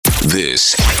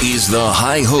This is the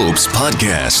High Hopes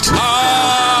Podcast.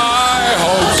 High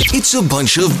Hopes. It's a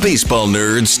bunch of baseball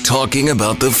nerds talking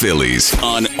about the Phillies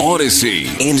on Odyssey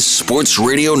and Sports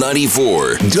Radio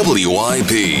 94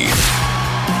 WIP.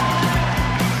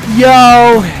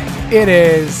 Yo, it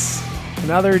is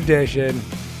another edition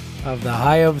of the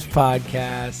High Hopes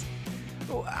Podcast.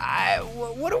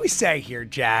 What do we say here,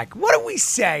 Jack? What do we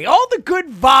say? All the good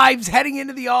vibes heading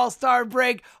into the All-Star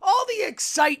break, all the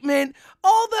excitement,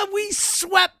 all that we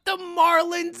swept the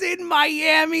Marlins in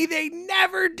Miami. They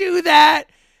never do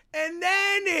that. And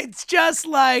then it's just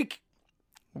like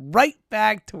right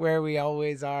back to where we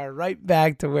always are, right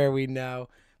back to where we know.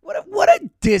 What a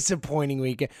disappointing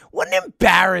weekend. What an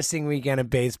embarrassing weekend of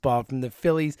baseball from the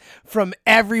Phillies, from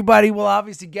everybody. We'll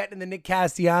obviously get into the Nick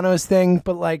Castellanos thing,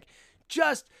 but like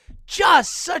just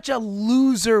such a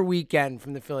loser weekend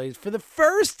from the Phillies. For the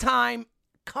first time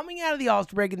coming out of the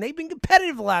All-Star break, and they've been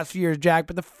competitive the last few years, Jack,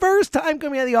 but the first time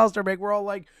coming out of the All-Star break, we're all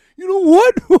like, you know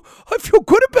what? I feel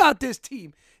good about this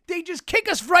team. They just kick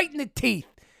us right in the teeth.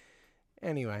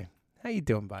 Anyway, how you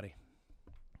doing, buddy?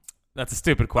 That's a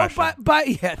stupid question.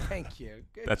 Yeah, thank you.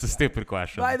 That's a stupid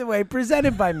question. By the way,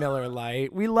 presented by Miller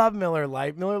Lite. We love Miller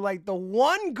Lite. Miller Lite, the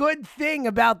one good thing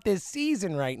about this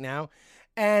season right now.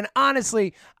 And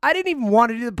honestly, I didn't even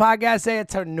want to do the podcast today.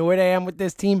 That's how annoyed I am with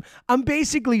this team. I'm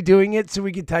basically doing it so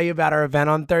we can tell you about our event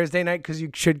on Thursday night because you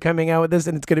should come hang out with us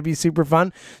and it's going to be super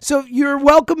fun. So you're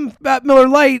welcome. Miller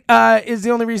Lite is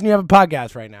the only reason you have a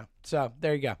podcast right now. So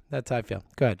there you go. That's how I feel.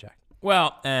 Go ahead, Jack.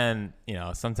 Well, and,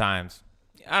 sometimes,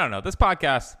 I don't know, this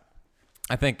podcast,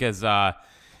 I think is, I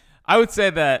would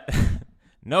say that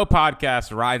no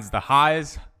podcast rides the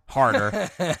highs harder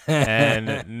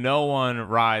and no one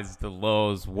rides the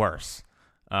lows worse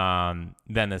than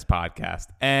this podcast.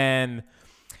 And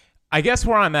I guess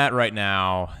where I'm at right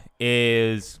now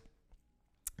is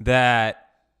that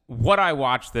what I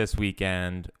watched this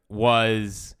weekend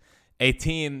was a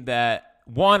team that,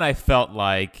 one, I felt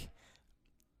like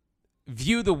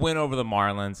view the win over the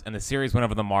Marlins and the series win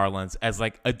over the Marlins as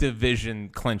like a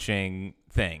division clinching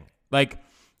thing. Like,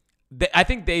 I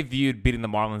think they viewed beating the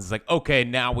Marlins as like, okay,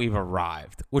 now we've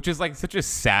arrived, which is like such a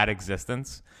sad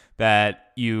existence that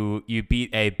you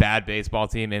beat a bad baseball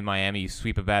team in Miami, you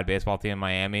sweep a bad baseball team in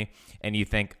Miami, and you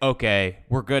think, okay,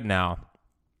 we're good now.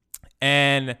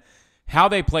 And how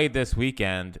they played this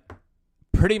weekend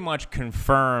pretty much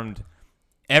confirmed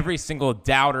every single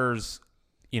doubter's,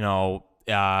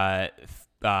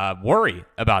 worry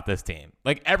about this team.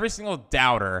 Like every single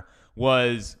doubter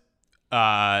was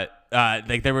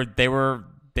like they were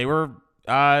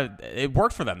it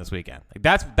worked for them this weekend. Like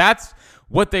that's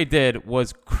what they did,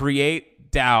 was create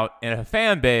doubt in a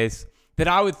fan base that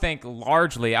I would think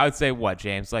largely, I would say what,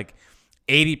 James, like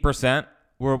 80%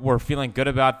 were feeling good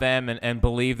about them and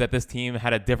believe that this team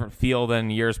had a different feel than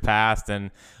years past.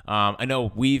 And I know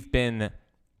we've been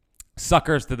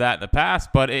suckers to that in the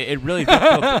past, but it really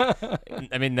does feel,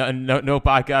 I mean, no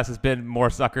podcast has been more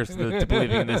suckers to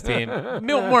believing in this team.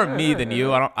 More me than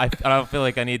you. I don't feel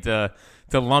like I need to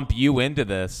lump you into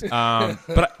this.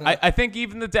 But I think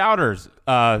even the doubters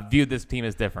viewed this team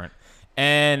as different.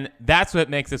 And that's what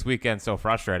makes this weekend so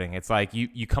frustrating. It's like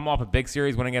you come off a big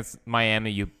series win against Miami.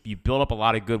 You build up a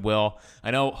lot of goodwill. I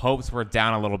know hopes were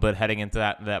down a little bit heading into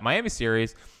that Miami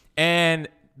series, and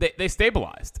they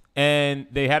stabilized, and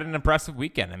they had an impressive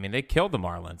weekend. I mean, they killed the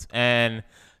Marlins. And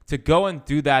to go and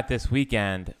do that this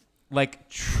weekend, like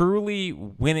truly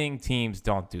winning teams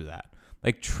don't do that.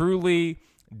 Like truly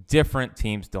different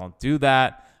teams don't do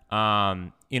that.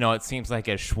 It seems like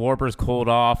as Schwarber's cooled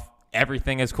off,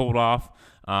 everything has cooled off.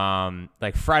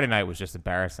 Like Friday night was just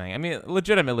embarrassing. I mean,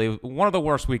 legitimately one of the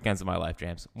worst weekends of my life,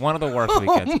 James. One of the worst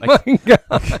weekends. Oh my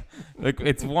God. Like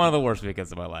it's one of the worst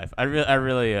weekends of my life. I'm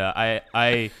really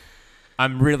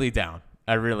down.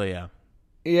 I really am.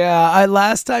 Yeah,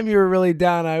 last time you were really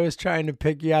down, I was trying to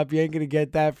pick you up. You ain't gonna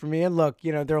get that from me. And look,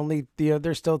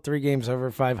 they're still 3 games over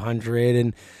 500,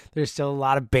 and there's still a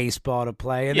lot of baseball to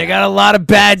play, and they got a lot of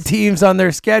bad teams on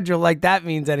their schedule. Like that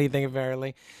means anything,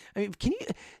 apparently. I mean,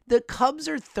 the Cubs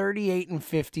are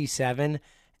 38-57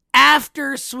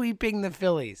 after sweeping the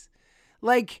Phillies.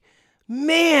 Like,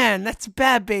 man, that's a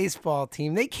bad baseball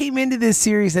team. They came into this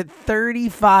series at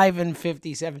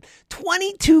 35-57,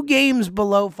 22 games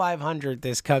below 500.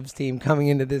 This Cubs team coming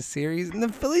into this series, and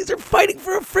the Phillies are fighting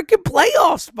for a freaking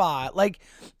playoff spot. Like,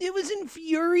 it was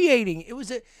infuriating. It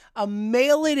was a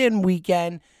mail-it-in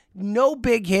weekend. No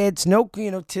big hits.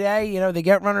 Today, they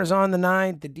get runners on the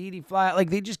 9th, the Didi fly. Like,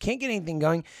 they just can't get anything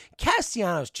going.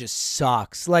 Castellanos just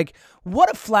sucks. Like, what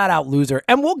a flat out loser.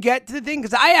 And we'll get to the thing,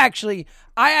 because I actually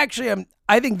am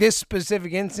I think this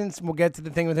specific instance, we'll get to the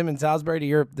thing with him in Salisbury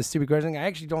to the stupid question. I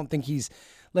actually don't think he's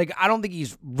I don't think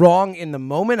he's wrong in the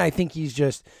moment. I think he's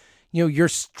just, you're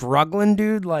struggling,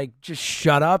 dude. Like, just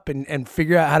shut up and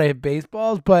figure out how to hit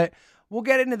baseballs. But we'll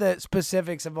get into the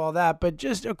specifics of all that. But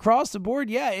just across the board,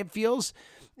 yeah, it feels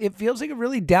like a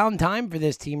really down time for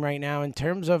this team right now in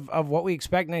terms of what we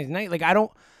expect next night. Like, I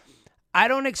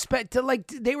don't expect to,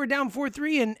 they were down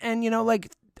 4-3 and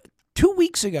 2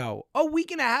 weeks ago, a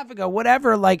week and a half ago,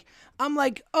 whatever, I'm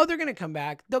like, oh, they're going to come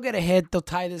back. They'll get a hit. They'll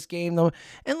tie this game. I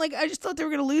just thought they were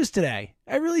going to lose today.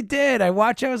 I really did. I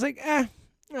watched. I was like, they're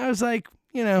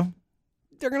going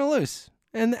to lose.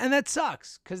 And that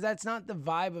sucks because that's not the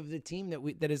vibe of the team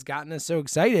that has gotten us so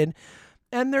excited.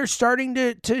 And they're starting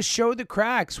to show the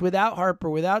cracks without Harper,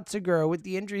 without Segura, with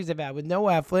the injuries they've had, with no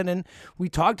Eflin. And we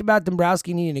talked about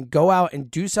Dombrowski needing to go out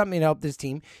and do something to help this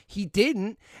team. He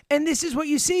didn't. And this is what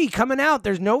you see coming out.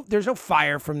 There's no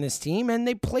fire from this team, and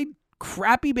they played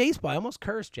crappy baseball. I almost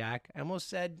cursed, Jack. I almost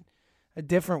said a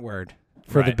different word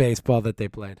for the baseball that they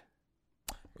played.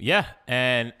 Yeah,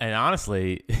 and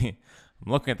honestly,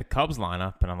 I'm looking at the Cubs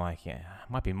lineup, and I'm like, yeah,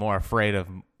 I might be more afraid of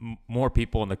more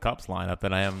people in the Cubs lineup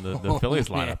than I am the Phillies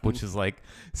lineup, which is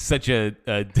such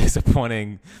a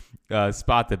disappointing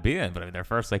spot to be in. But I mean, their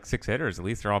first 6 hitters, at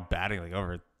least they're all batting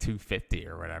over 250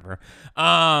 or whatever.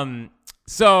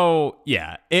 So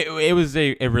yeah, it was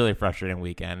a really frustrating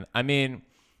weekend. I mean,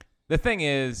 the thing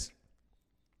is,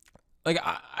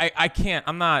 I can't.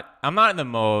 I'm not in the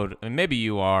mode. I mean, maybe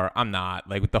you are. I'm not.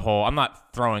 With the whole. I'm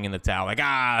not throwing in the towel. No.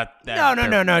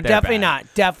 Definitely not.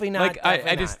 Definitely not.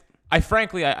 I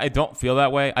frankly, I don't feel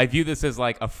that way. I view this as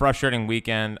a frustrating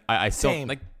weekend. I still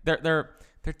Same.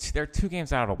 They're 2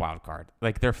 games out of a wild card.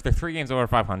 They're 3 games over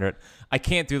 500. I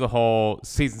can't do the whole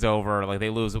season's over. They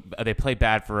lose. They play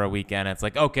bad for a weekend. It's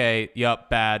okay.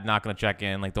 Yep. Bad. Not gonna check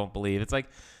in. Don't believe. It's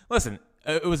listen.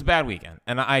 It was a bad weekend,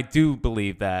 and I do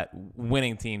believe that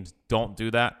winning teams don't do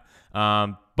that.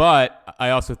 But I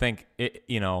also think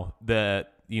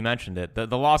you mentioned it, the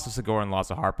loss of Segura and loss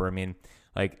of Harper. I mean,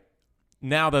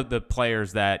 now the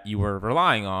players that you were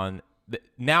relying on,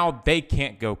 now they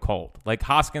can't go cold.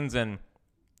 Hoskins, and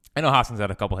I know Hoskins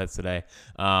had a couple hits today,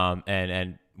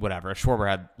 and whatever. Schwarber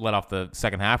had let off the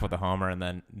second half with a homer and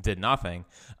then did nothing.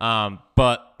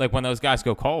 But when those guys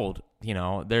go cold,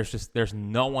 there's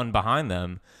no one behind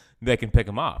them that can pick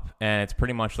them up. And it's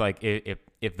pretty much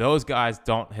if those guys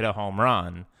don't hit a home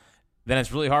run, then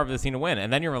it's really hard for this team to win.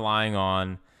 And then you're relying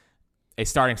on a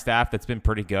starting staff that's been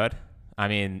pretty good. I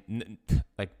mean,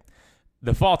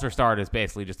 the Falter start is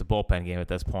basically just a bullpen game at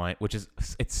this point,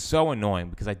 it's so annoying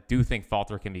because I do think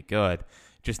Falter can be good.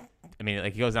 He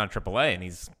goes down to AAA and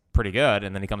he's pretty good,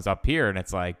 and then he comes up here and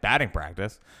it's batting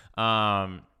practice.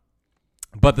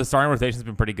 But the starting rotation's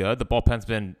been pretty good. The bullpen's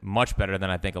been much better than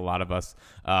I think a lot of us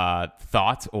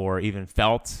thought or even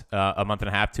felt a month and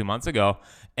a half, 2 months ago.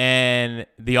 And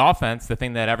the offense, the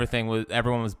thing that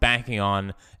everyone was banking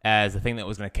on as the thing that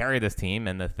was going to carry this team,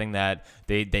 and the thing that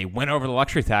they went over the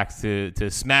luxury tax to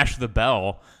smash the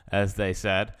bell, as they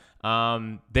said.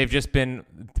 They've just been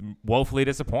woefully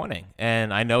disappointing.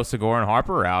 And I know Segura and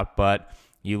Harper are out, but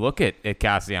you look at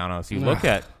Castellanos, you look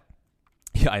at.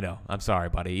 Yeah, I know. I'm sorry,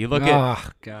 buddy. You look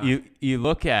at you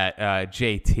look at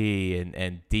JT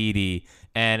and Didi,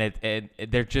 and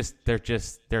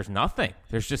there's nothing.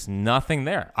 There's just nothing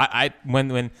there.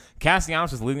 When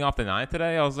Castellanos was leading off the ninth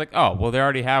today, I was like, oh well, they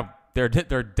already have. They're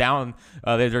down.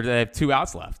 They have 2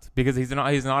 outs left because he's an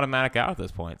automatic out at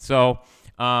this point. So,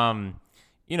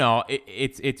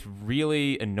 it's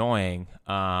really annoying.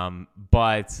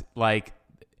 But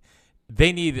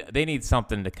They need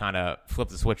something to kind of flip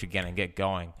the switch again and get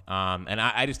going. And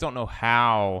I just don't know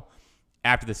how,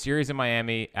 after the series in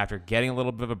Miami, after getting a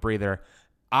little bit of a breather,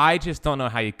 I just don't know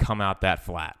how you come out that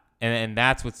flat. And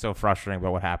that's what's so frustrating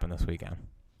about what happened this weekend.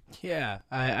 Yeah,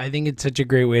 I think it's such a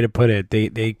great way to put it.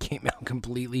 They came out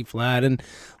completely flat. And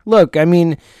look, I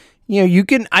mean,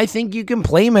 I think you can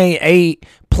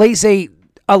place a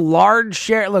large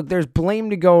share. Look, there's blame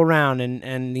to go around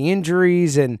and the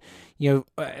injuries and,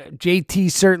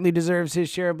 JT certainly deserves his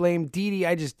share of blame. Didi,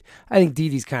 I think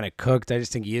Didi's kind of cooked. I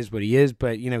just think he is what he is,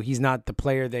 but he's not the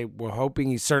player they were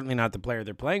hoping. He's certainly not the player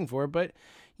they're playing for, but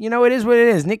it is what it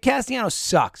is. Nick Castellanos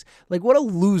sucks. What a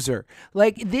loser.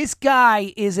 This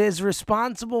guy is as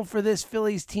responsible for this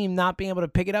Phillies team not being able to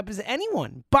pick it up as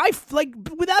anyone.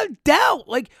 Without a doubt.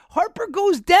 Harper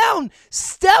goes down.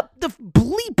 Step the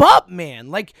bleep up,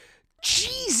 man.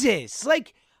 Jesus.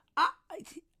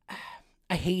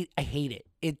 I hate it.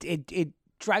 It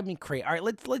drives me crazy. All right,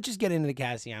 let's just get into the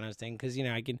Castellanos thing because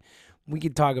we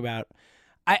can talk about.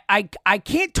 I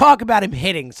can't talk about him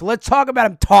hitting, so let's talk about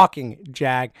him talking,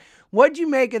 Jack. What'd you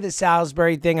make of the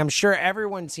Salisbury thing? I'm sure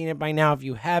everyone's seen it by now. If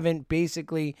you haven't,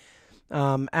 basically,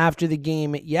 after the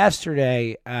game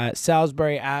yesterday,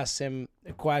 Salisbury asks him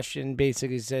a question,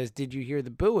 basically says, did you hear the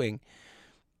booing?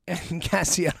 And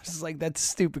Castellanos is like, that's a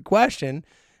stupid question.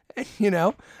 And,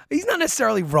 he's not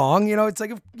necessarily wrong. It's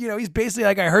like, he's basically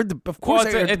like, I heard of course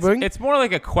I heard the booing. It's more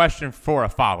like a question for a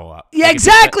follow-up. Yeah,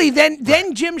 exactly.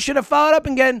 Then Jim should have followed up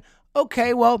and gone,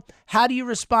 okay, well, how do you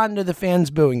respond to the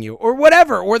fans booing you? Or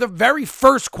whatever. Or the very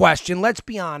first question, let's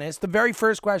be honest, the very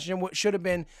first question should have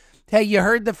been, hey, you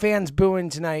heard the fans booing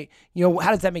tonight.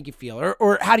 How does that make you feel?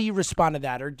 Or how do you respond to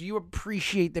that? Or do you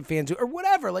appreciate the fans? Or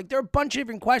whatever. Like, there are a bunch of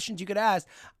different questions you could ask.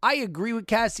 I agree with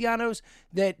Castellanos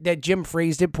that Jim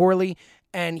phrased it poorly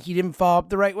and he didn't follow up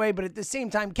the right way. But at the same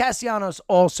time, Castellanos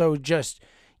also just,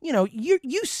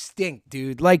 you stink,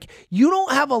 dude. Like, you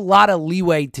don't have a lot of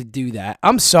leeway to do that.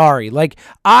 I'm sorry. Like,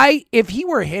 if he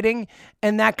were hitting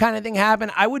and that kind of thing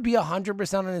happened, I would be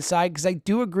 100% on his side because I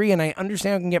do agree and I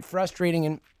understand it can get frustrating.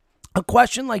 And a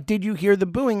question like, did you hear the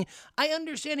booing? I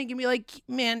understand it can be like,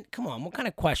 man, come on, what kind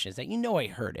of question is that? I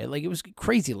heard it. Like, it was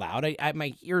crazy loud.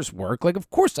 My ears work. Like, of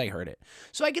course I heard it.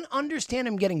 So I can understand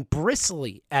him getting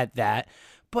bristly at that.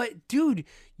 But, dude,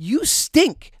 you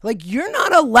stink. Like, you're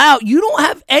not allowed. You don't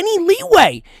have any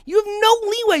leeway. You have no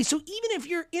leeway. So even if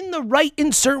you're in the right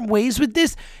in certain ways with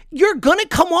this, you're going to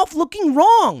come off looking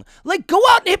wrong. Like, go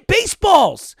out and hit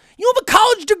baseballs. You have a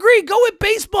college degree. Go hit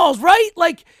baseballs, right?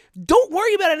 Like, don't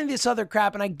worry about any of this other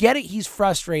crap. And I get it. He's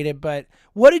frustrated. But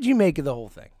what did you make of the whole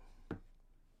thing?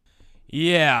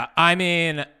 Yeah, I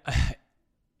mean,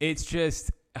 it's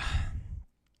just,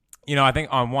 I think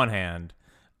on one hand,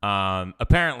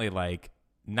 apparently like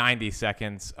 90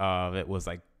 seconds of it was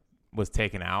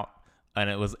taken out. And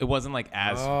it wasn't like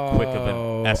as quick of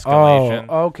an escalation.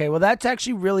 Oh, okay. Well, that's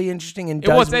actually really interesting and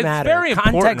does matter. It's very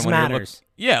important. Context matters.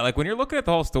 Like when you're looking at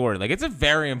the whole story, like it's a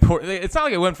very important. It's not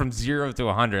like it went from 0 to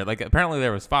 100. Like apparently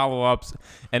there was follow-ups,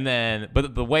 and then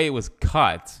but the way it was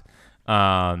cut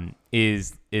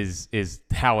is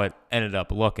how it ended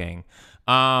up looking.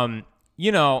 It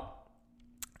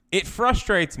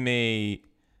frustrates me.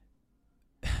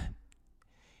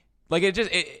 Like I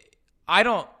just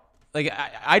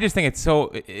think it's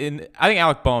so. I think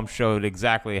Alec Boehm showed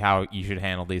exactly how you should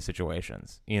handle these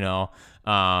situations.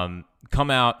 Come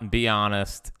out and be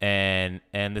honest, and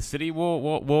the city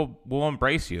will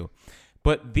embrace you.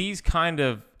 But these kind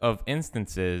of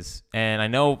instances, and I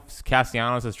know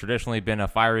Castellanos has traditionally been a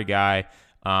fiery guy.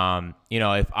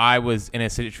 If I was in a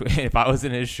situation, if I was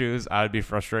in his shoes, I would be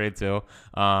frustrated too,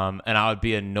 and I would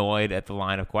be annoyed at the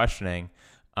line of questioning.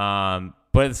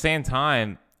 But at the same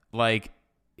time, like,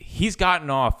 he's gotten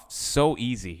off so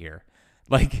easy here.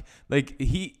 Like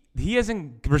he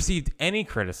hasn't received any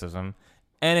criticism,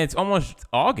 and it's almost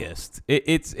August.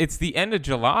 It's the end of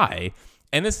July,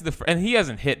 and this is and he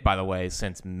hasn't hit, by the way,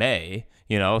 since May.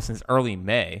 Since early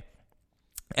May,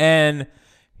 and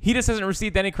he just hasn't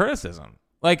received any criticism.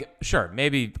 Like, sure,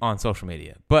 maybe on social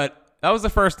media, but that was the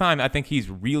first time I think he's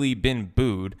really been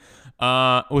booed.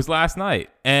 Was last night,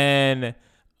 and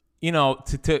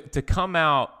to come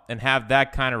out and have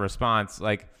that kind of response,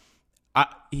 like,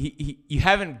 you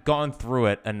haven't gone through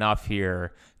it enough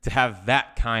here to have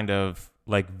that kind of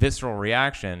like visceral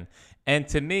reaction. And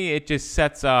to me, it just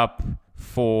sets up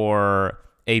for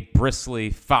a bristly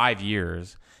 5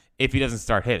 years if he doesn't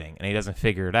start hitting and he doesn't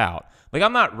figure it out. Like,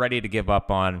 I'm not ready to give up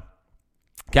on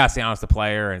Castellanos the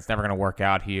player, and it's never going to work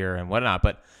out here and whatnot.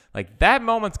 But like, that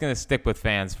moment's going to stick with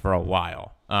fans for a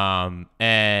while.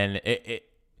 And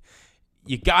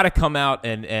you got to come out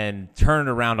and turn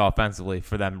it around offensively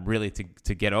for them really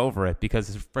to get over it, because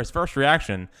his first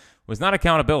reaction was not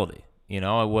accountability. It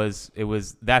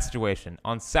was that situation.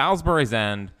 On Salisbury's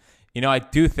end, I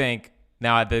do think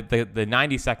now the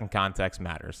 90-second context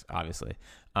matters, obviously.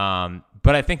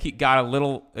 But I think he got a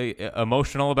little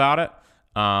emotional about it,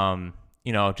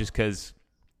 just because,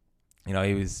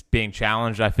 he was being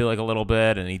challenged, I feel like, a little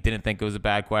bit, and he didn't think it was a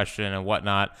bad question and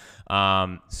whatnot.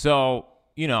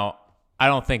 I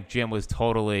don't think Jim was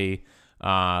totally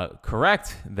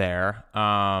correct there.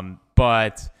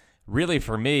 But really,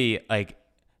 for me, like,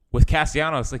 with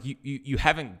Castellanos, like, you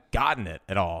haven't gotten it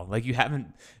at all. Like, you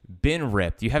haven't been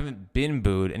ripped. You haven't been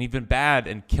booed. And you've been bad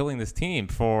and killing this team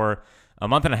for a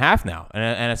month and a half now.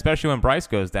 And especially when Bryce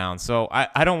goes down. So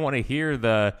I don't want to hear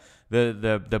the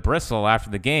bristle after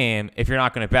the game if you're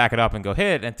not going to back it up and go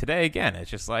hit. And today, again,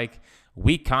 it's just like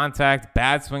weak contact,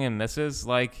 bad swing and misses.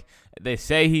 Like, they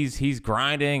say he's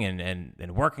grinding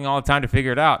and working all the time to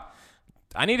figure it out.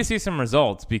 I need to see some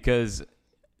results, because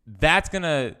that's going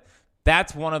to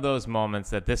that's one of those moments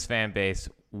that this fan base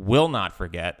will not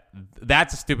forget.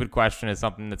 That's a stupid question is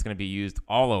something that's going to be used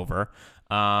all over.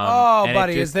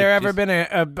 Buddy, has there ever been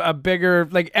a bigger,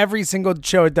 like every single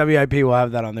show at WIP will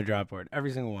have that on their drop board.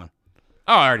 Every single one.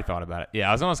 Oh, I already thought about it. Yeah,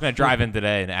 I was almost going to drive in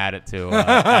today and add it to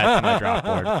my drop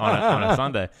board on a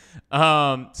Sunday.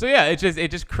 So yeah, it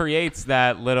just creates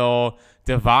that little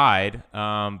divide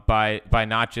by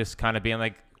not just kind of being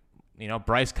like,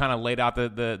 Bryce kind of laid out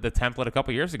the template a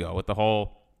couple years ago with the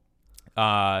whole,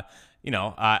 I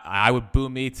would boo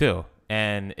me too,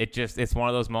 and it's one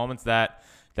of those moments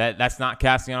that's not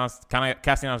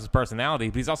Castellanos' personality,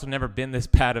 but he's also never been this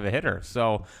bad of a hitter.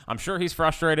 So I'm sure he's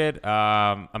frustrated.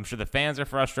 I'm sure the fans are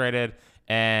frustrated.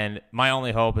 And my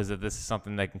only hope is that this is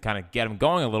something that can kind of get him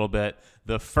going a little bit.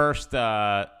 The first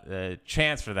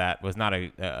chance for that was not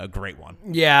a great one.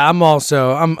 Yeah,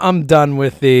 I'm done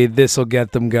with the this'll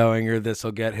get them going or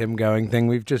this'll get him going thing.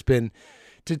 We've just been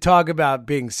to talk about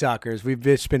being suckers. We've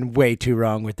just been way too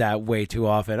wrong with that way too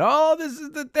often. Oh, this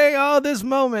is the thing. Oh, this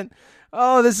moment.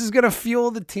 Oh, this is going to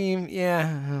fuel the team.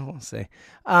 Yeah, we'll see.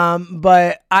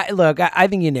 But I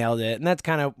think you nailed it. And that's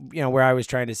kind of, where I was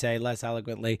trying to say less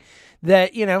eloquently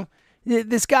that,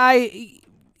 this guy,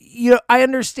 I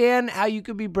understand how you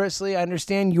could be bristly. I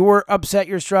understand you're upset.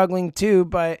 You're struggling too.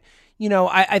 But,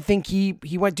 I think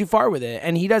he went too far with it,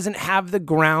 and he doesn't have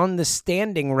the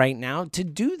standing right now to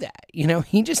do that.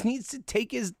 He just needs to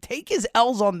take his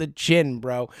L's on the chin,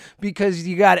 bro, because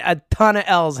you got a ton of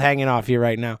L's hanging off you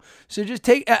right now. So just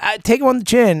take him on the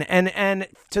chin, and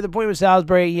to the point with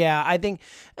Salisbury, yeah, I think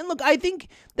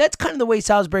that's kind of the way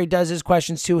Salisbury does his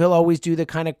questions too. He'll always do the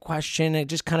kind of question and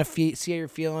just kind of see how you're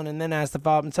feeling, and then ask the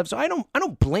follow-up and stuff. So I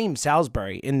don't blame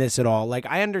Salisbury in this at all. Like,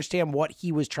 I understand what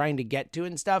he was trying to get to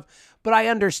and stuff, but I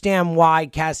understand why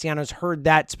Castellanos heard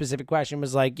that specific question and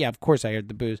was like, yeah, of course I heard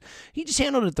the boos. He just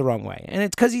handled it the wrong way, and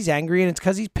it's because he's angry and it's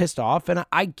because he's pissed off, and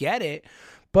I get it,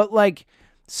 but like,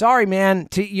 sorry, man.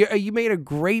 You made a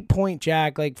great point,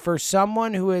 Jack. Like, for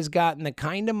someone who has gotten the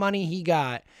kind of money he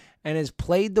got and has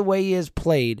played the way he has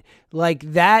played,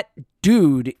 like, that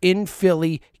dude in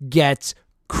Philly gets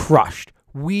crushed.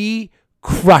 We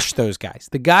crush those guys.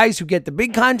 The guys who get the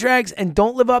big contracts and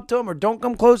don't live up to them or don't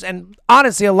come close. And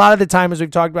honestly, a lot of the time, as we've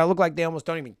talked about, look like they almost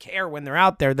don't even care when they're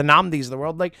out there. The Namdis of the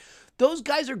world. Like, those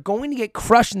guys are going to get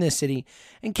crushed in this city.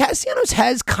 And Castellanos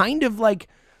has kind of like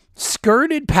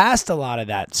skirted past a lot of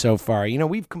that so far.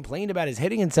 We've complained about his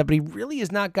hitting and stuff, but he really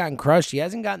has not gotten crushed. He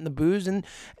hasn't gotten the boos, and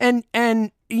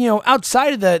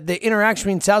outside of the interaction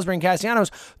between Salisbury and Castellanos,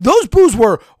 those boos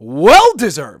were well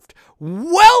deserved.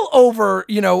 Well over,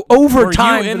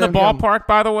 overtime. Were you in the ballpark,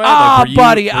 by the way?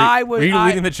 Buddy, were you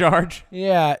leading the charge?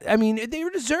 Yeah, I mean, they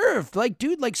were deserved. Like,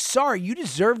 dude, sorry, you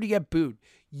deserve to get booed.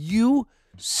 You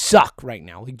suck right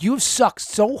now. Like, you have sucked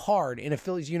so hard in a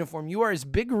Phillies uniform. You are as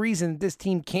big a reason this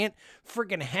team can't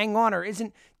freaking hang on or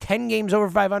isn't 10 games over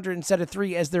 500 instead of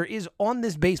 3 as there is on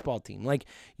this baseball team. Like,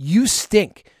 you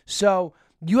stink. So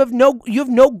you have no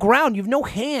ground. You have no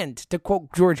hand, to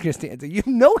quote George Costanza. You have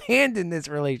no hand in this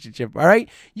relationship, all right?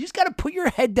 You just got to put your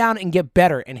head down and get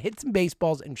better and hit some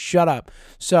baseballs and shut up.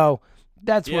 So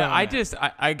that's where I'm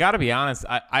at. I got to be honest.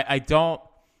 I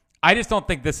just don't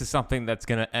think this is something that's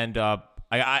going to end up.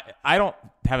 I don't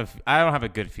have a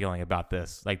good feeling about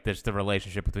this. Like, there's the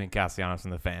relationship between Castellanos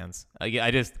and the fans. He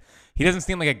doesn't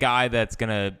seem like a guy that's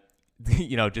gonna,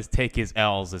 just take his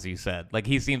L's, as you said. Like,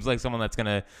 he seems like someone that's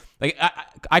gonna, like,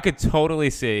 I could totally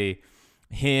see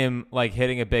him like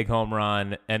hitting a big home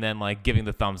run and then like giving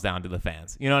the thumbs down to the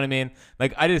fans. You know what I mean?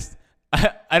 Like,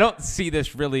 I don't see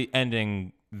this really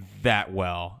ending that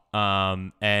well.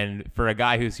 And for a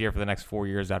guy who's here for the next 4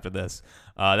 years after this,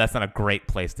 that's not a great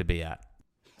place to be at.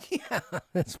 Yeah,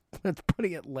 that's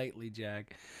putting it lightly,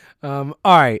 Jack. All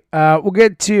right, we'll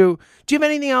get to. Do you have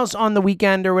anything else on the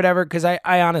weekend or whatever? Because I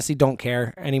honestly don't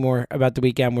care anymore about the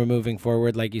weekend. We're moving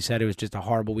forward. Like you said, it was just a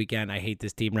horrible weekend. I hate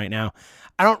this team right now.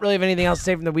 I don't really have anything else to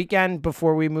say from the weekend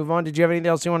before we move on. Did you have anything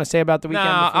else you want to say about the weekend?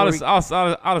 No,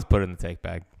 I'll just put it in the take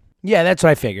bag. Yeah, that's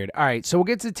what I figured. All right, so we'll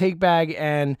get to the take bag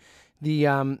and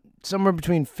the somewhere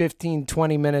between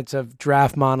 15-20 minutes of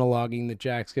draft monologuing that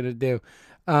Jack's gonna do,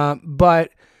 but.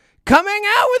 Coming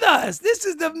out with us, this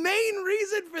is the main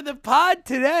reason for the pod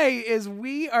today, is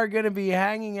we are going to be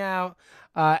hanging out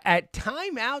at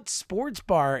Time Out Sports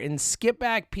Bar in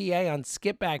Skipback, PA on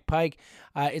Skipback Pike.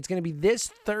 It's going to be this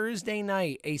Thursday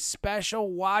night, a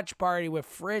special watch party with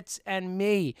Fritz and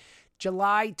me.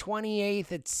 July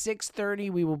 28th at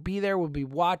 6:30, we will be there. We'll be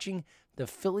watching the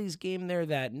Phillies game there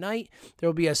that night. There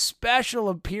will be a special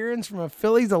appearance from a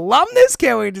Phillies alumnus.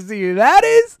 Can't wait to see who that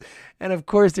is. And, of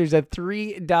course, there's a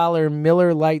 $3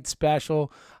 Miller Lite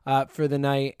special. for the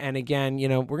night. And again,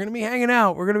 we're going to be hanging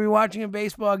out. We're going to be watching a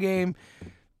baseball game.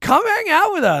 Come hang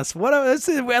out with us.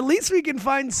 At least we can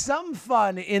find some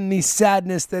fun in the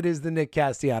sadness that is the Nick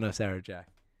Castellanos era, Jack.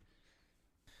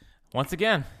 Once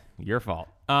again, your fault.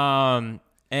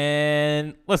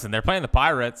 And listen, they're playing the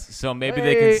Pirates, so maybe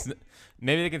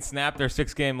they can snap their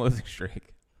 6-game losing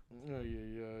streak.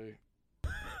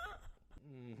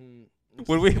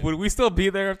 Would we still be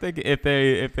there if they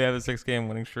have a 6-game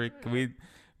winning streak?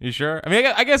 You sure? I mean,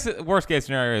 I guess worst case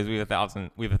scenario is we have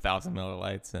 1,000 Miller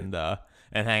Lights and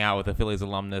hang out with a Phillies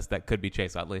alumnus that could be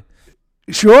Chase Utley.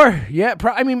 Sure. Yeah.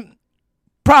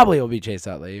 Probably it'll be Chase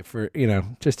Utley for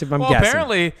just if I'm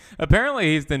guessing.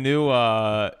 Apparently he's the new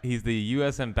he's the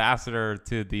U.S. ambassador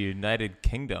to the United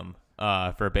Kingdom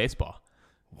for baseball.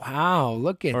 Wow,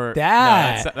 look at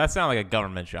that. No, that sounds like a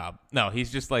government job. No,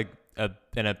 he's just like an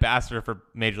ambassador for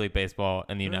Major League Baseball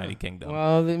in the United Kingdom.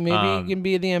 Well, then maybe he can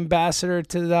be the ambassador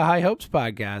to the High Hopes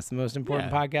podcast, the most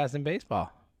important podcast in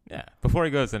baseball. Yeah, before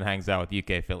he goes and hangs out with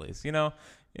UK Phillies. Why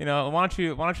don't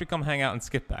you come hang out and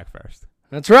skip back first?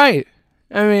 That's right.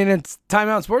 I mean, it's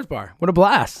Timeout Sports Bar. What a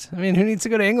blast. I mean, who needs to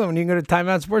go to England when you can go to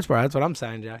Timeout Sports Bar? That's what I'm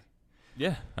saying, Jack.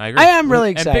 Yeah, I agree. I am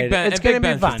really excited. It's going to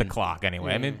be fun. Just a clock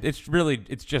anyway. I mean, it's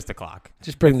just a clock.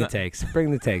 Just bring the takes.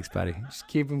 Bring the takes, buddy. Just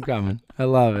keep them coming. I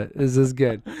love it. This is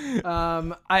good. It's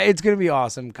going to be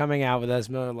awesome coming out with us,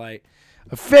 Miller Lite,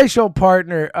 official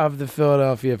partner of the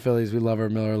Philadelphia Phillies. We love our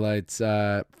Miller Lights.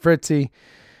 Fritzy,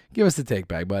 give us the take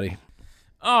back, buddy.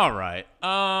 All right.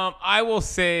 I will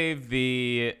save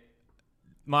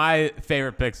my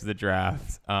favorite picks of the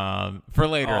draft for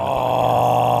later in the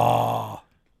podcast.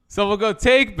 So we'll go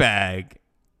take bag,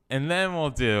 and then we'll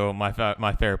do my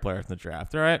favorite players in the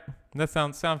draft. All right? Does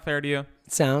that sound fair to you?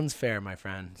 Sounds fair, my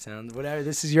friend. Sounds whatever.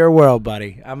 This is your world,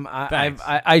 buddy. Thanks.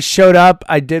 I showed up.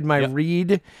 I did my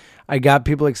read. I got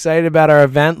people excited about our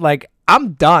event. Like,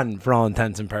 I'm done for all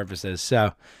intents and purposes.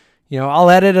 So, I'll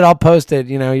edit it. I'll post it.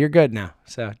 You're good now.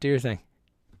 So do your thing.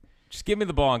 Just give me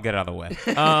the ball and get out of the way.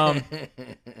 I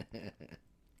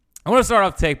want to start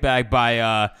off take bag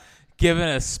by giving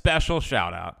a special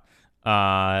shout out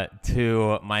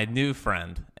to my new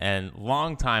friend and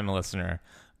longtime listener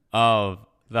of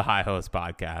the High Host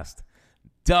podcast,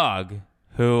 Doug,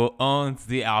 who owns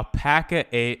the Alpaca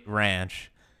 8 Ranch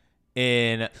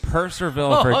in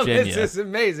Purcellville, Virginia. This is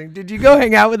amazing. Did you go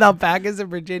hang out with alpacas in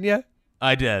Virginia?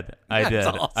 I did. That's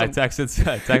awesome. I texted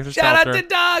Shout Seltzer. out to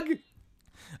Doug.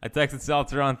 I texted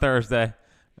Seltzer on Thursday,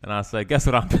 and I was like, "Guess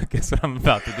what I'm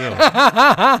about to do."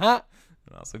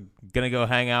 I was gonna go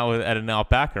hang out at an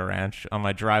alpaca ranch on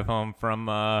my drive home from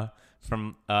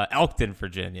Elkton,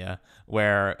 Virginia,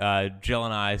 where Jill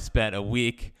and I spent a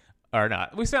week, or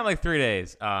not. We spent like 3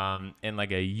 days in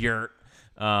like a yurt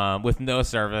with no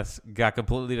service. Got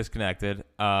completely disconnected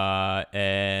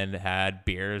and had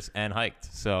beers and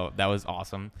hiked. So that was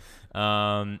awesome.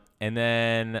 And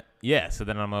then so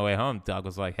then on my way home, Doug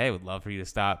was like, "Hey, would love for you to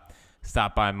stop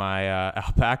by my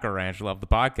alpaca ranch. Love the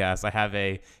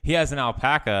podcast. He has an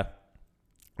alpaca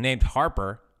named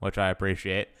Harper, which I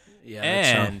appreciate.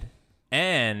 Yeah,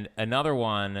 and another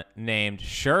one named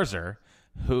Scherzer,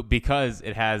 because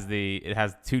it has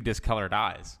 2 discolored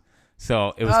eyes.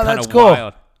 So it was kind of cool.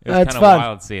 wild. It was kind of fun.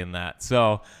 wild seeing that.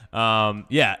 So,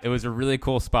 it was a really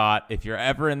cool spot. If you're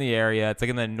ever in the area, it's like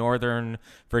in the northern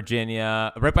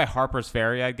Virginia, right by Harper's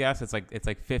Ferry, I guess. It's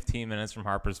like 15 minutes from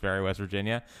Harper's Ferry, West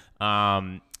Virginia.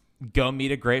 Go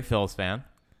meet a great Phils fan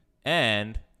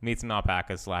and meet some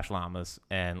alpacas / llamas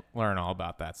and learn all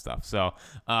about that stuff. So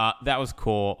that was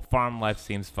cool. Farm life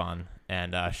seems fun.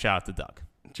 And shout out to Doug.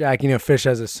 Jack, Fish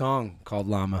has a song called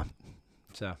Llama.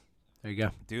 So there you go.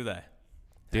 Do they?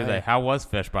 Do they? How was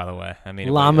Fish, by the way? I mean,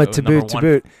 Llama to boot.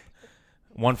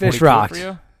 142 Fish rocked. for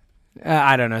you?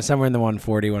 I don't know, somewhere in the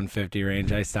 140, 150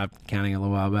 range. I stopped counting a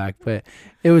little while back, but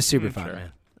it was super fun,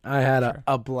 man. I had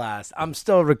a blast. I'm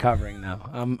still recovering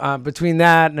though. Between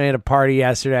that and I had a party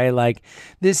yesterday. Like,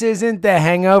 this isn't the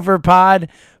hangover pod,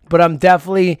 but I'm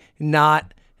definitely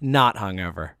not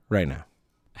hungover right now.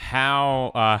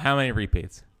 How many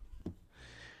repeats?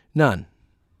 None.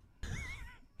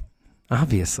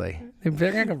 Obviously.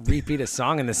 They're not going to repeat a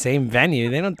song in the same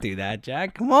venue. They don't do that,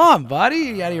 Jack. Come on, buddy.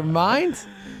 You out of your mind?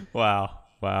 Wow.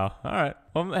 All right.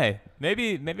 Well, hey,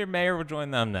 maybe Mayor will join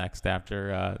them next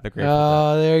after the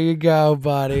Grateful Dead. There you go,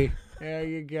 buddy. There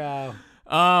you go.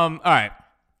 All right.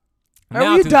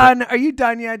 Are you done? Are you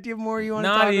done yet? Do you have more you want to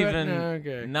talk about? No,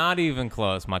 okay. Not even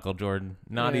close, Michael Jordan.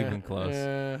 Not even close.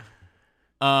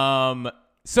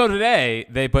 So today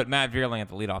they put Matt Vierling at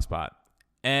the leadoff spot.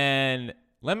 And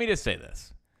let me just say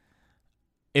this.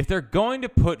 If they're going to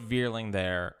put Vierling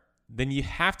there, then you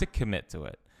have to commit to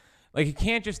it. Like, you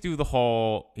can't just do the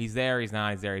whole he's there, he's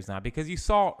not, he's there, he's not, because you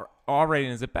saw already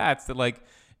in his at-bats that, like,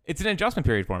 it's an adjustment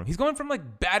period for him. He's going from,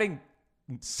 like, batting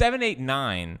 7, 8,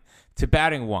 9 to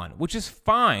batting 1, which is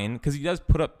fine because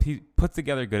he puts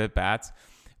together good at-bats.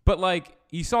 But, like,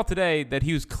 you saw today that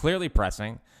he was clearly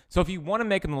pressing. So if you want to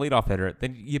make him the leadoff hitter,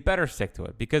 then you better stick to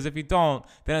it. Because if you don't,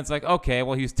 then it's like, okay,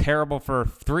 well, he was terrible for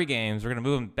 3 games. We're going to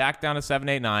move him back down to 7,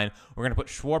 8, 9. We're going to put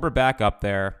Schwarber back up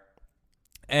there.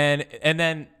 And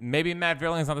then maybe Matt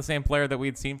Vierling's not the same player that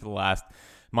we'd seen for the last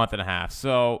month and a half.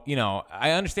 So,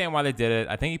 I understand why they did it.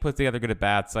 I think he puts together good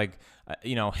at-bats. Like,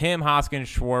 him, Hoskins,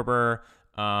 Schwarber,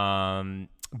 Bohm,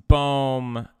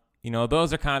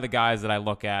 those are kind of the guys that I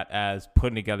look at as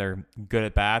putting together good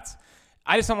at-bats.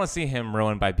 I just don't want to see him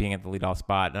ruined by being at the leadoff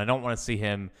spot, and I don't want to see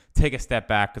him take a step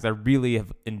back because I really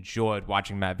have enjoyed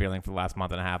watching Matt Vierling for the last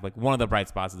month and a half, like one of the bright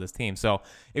spots of this team. So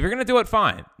if you're going to do it,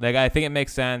 fine. Like, I think it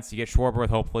makes sense. You get Schwarber with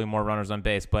hopefully more runners on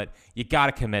base, but you got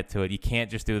to commit to it. You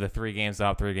can't just do the 3 games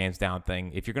up, 3 games down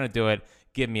thing. If you're going to do it,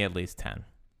 give me at least 10.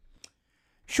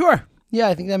 Sure. Yeah,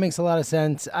 I think that makes a lot of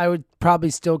sense. I would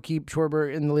probably still keep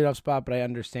Schwarber in the leadoff spot, but I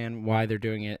understand why they're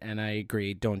doing it, and I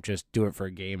agree. Don't just do it for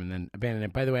a game and then abandon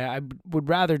it. By the way, I would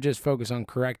rather just focus on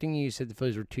correcting you. You said the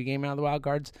Phillies were 2 game out of the wild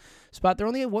cards spot. They're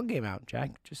only at 1 game out,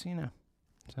 Jack, just so you know.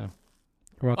 So,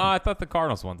 you're welcome. I thought the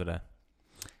Cardinals won today.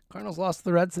 Cardinals lost to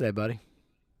the Reds today, buddy.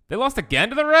 They lost again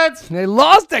to the Reds? They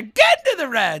lost again to the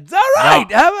Reds. All right,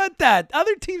 No. How about that?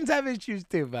 Other teams have issues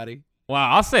too, buddy. Well,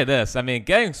 I'll say this. I mean,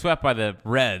 getting swept by the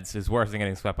Reds is worse than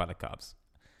getting swept by the Cubs.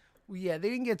 Well, yeah, they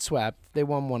didn't get swept. They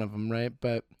won one of them, right?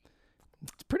 But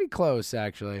it's pretty close,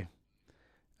 actually.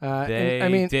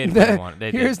 They did win one.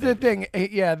 Here's the thing.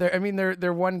 Yeah,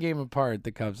 they're 1 game apart.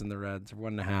 The Cubs and the Reds are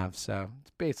 1.5. So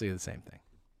it's basically the same thing.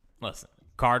 Listen,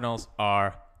 Cardinals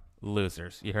are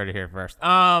losers. You heard it here first.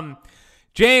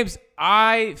 James,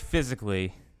 I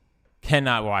physically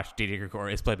cannot watch Didi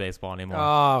Gregorius play baseball anymore.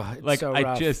 Oh, it's so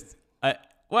rough.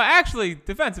 Well, actually,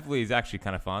 defensively, he's actually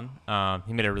kind of fun.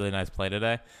 He made a really nice play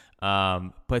today.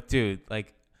 But dude,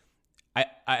 like,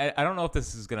 I don't know if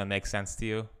this is gonna make sense to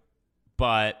you,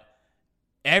 but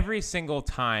every single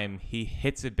time he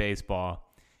hits a baseball,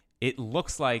 it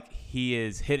looks like he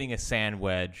is hitting a sand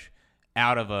wedge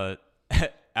out of a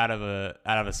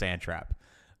sand trap.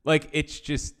 Like, it's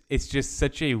just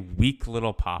such a weak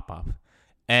little pop up.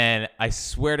 And I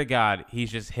swear to God,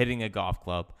 he's just hitting a golf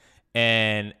club.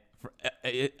 And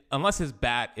unless his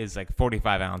bat is like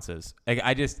 45 ounces, like,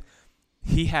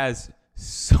 he has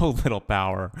so little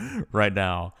power right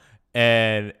now.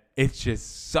 And it's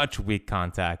just such weak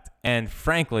contact. And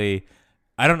frankly,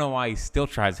 I don't know why he still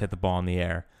tries to hit the ball in the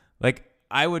air. Like,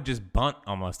 I would just bunt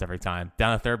almost every time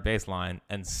down the third baseline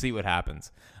and see what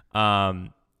happens. There's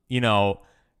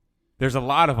a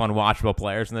lot of unwatchable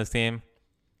players in this team.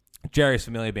 Jerry's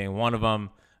Familia being one of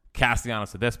them.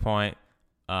 Castellanos at this point.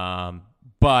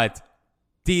 But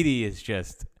Didi is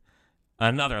just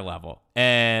another level.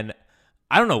 And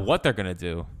I don't know what they're going to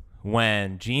do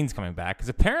when Gene's coming back. Because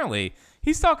apparently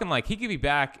he's talking like he could be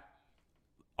back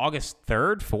August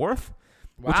 3rd, 4th.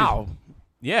 Wow.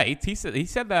 He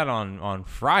said that on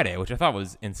Friday, which I thought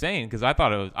was insane because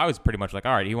I was pretty much like,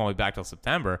 all right, he won't be back till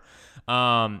September.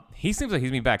 He seems like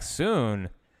he's going to be back soon.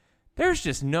 There's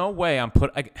just no way I'm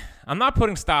not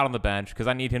putting Stott on the bench because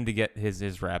I need him to get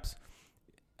his reps.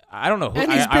 I don't know.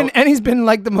 And he's been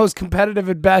like the most competitive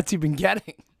at bats you've been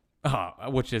getting.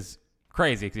 Which is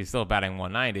crazy because he's still batting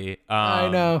 190. I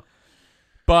know.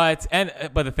 But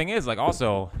the thing is, like,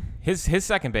 also his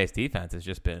second base defense has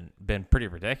just been pretty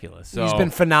ridiculous. So he's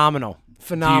been phenomenal.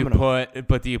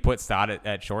 Do you put Stott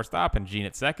at shortstop and Gene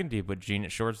at second? Do you put Gene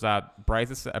at shortstop,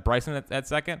 Bryson at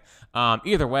second?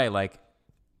 Either way, like,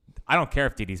 I don't care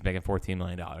if Didi's making $14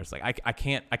 million. Like, I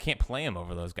can't play him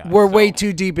over those guys. We're way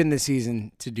too deep in the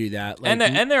season to do that. Like,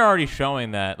 and they're already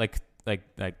showing that, like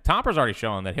Topper's already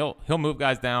showing that he'll move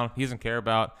guys down. He doesn't care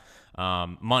about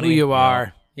money. Who you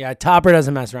are. Yeah, Topper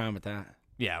doesn't mess around with that.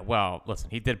 Yeah, well, listen,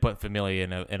 he did put Familia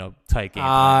in a tight game.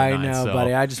 I know,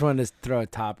 buddy. I just wanted to throw a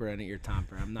Topper in at your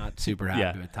Topper. I'm not super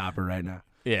happy with Topper right now.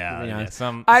 Yeah,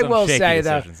 I will say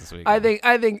though, this week. I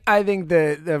think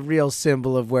the real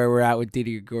symbol of where we're at with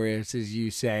Didi Gregorius is you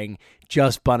saying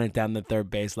just bunt it down the third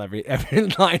base every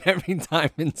line every time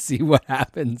and see what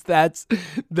happens. That's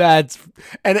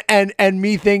and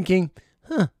me thinking,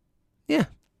 yeah,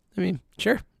 I mean,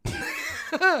 sure.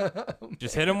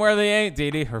 Just hit them where they ain't,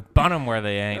 Didi, or bunt them where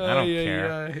they ain't. I don't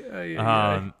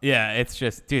care. Yeah, it's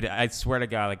just, dude. I swear to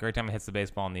God, like, every time it hits the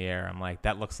baseball in the air, I'm like,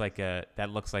 that looks like a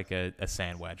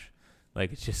sand wedge.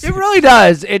 Like it's just It really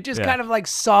does. It just Yeah. kind of like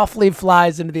softly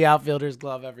flies into the outfielder's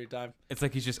glove every time. It's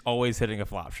like he's just always hitting a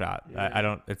flop shot. I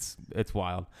don't. It's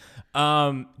wild.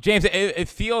 James, it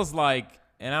feels like,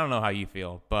 and I don't know how you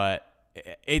feel, but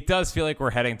it does feel like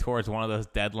we're heading towards one of those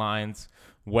deadlines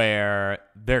where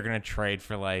they're gonna trade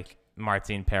for like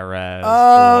Martin Perez.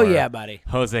 Oh, or yeah, buddy.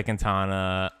 Jose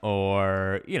Quintana,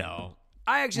 or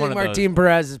I actually One think of Martin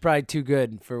Perez is probably too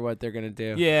good for what they're going to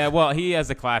do. Yeah, well, he has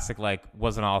a classic, like,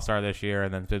 was an all-star this year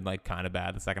and then been, like, kind of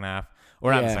bad the second half.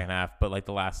 Or not the second half, but, like,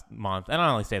 the last month. And I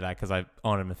only say that because I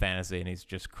own him in fantasy, and he's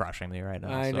just crushing me right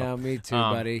now. I know, me too,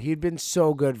 buddy. He'd been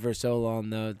so good for so long,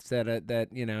 though, it's that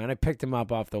and I picked him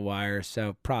up off the wire,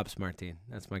 so props, Martin.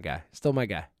 That's my guy. Still my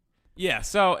guy. Yeah,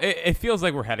 so it feels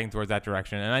like we're heading towards that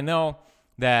direction. And I know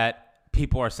that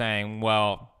people are saying,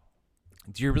 well,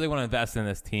 do you really want to invest in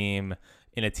this team,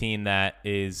 in a team that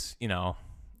is,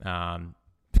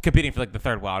 competing for like the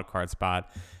third wild card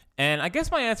spot? And I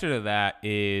guess my answer to that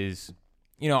is,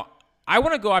 I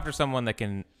want to go after someone that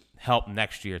can help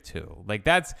next year too. Like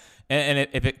that's, and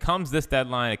if it comes this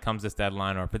deadline, it comes this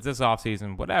deadline, or if it's this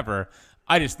offseason, whatever.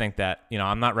 I just think that,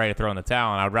 I'm not ready to throw in the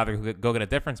towel, and I'd rather go get a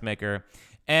difference maker.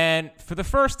 And for the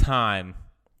first time,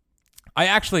 I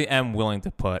actually am willing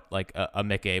to put like a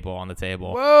Mick Abel on the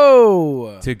table.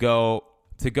 Whoa! To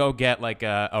go get like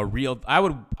a real, I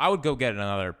would go get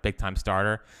another big time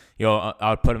starter. I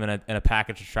would put him in a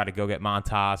package to try to go get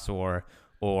Montas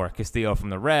or Castillo from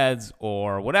the Reds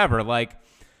or whatever. Like,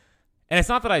 and it's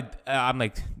not that I'm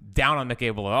like down on Mick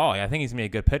Abel at all. I think he's gonna be a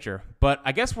good pitcher. But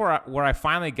I guess where I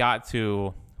finally got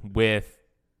to with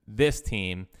this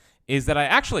team is that I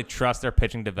actually trust their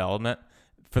pitching development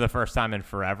for the first time in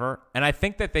forever, and I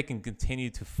think that they can continue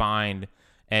to find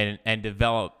and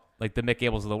develop like the Mick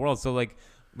Abels of the world. So like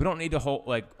we don't need to hold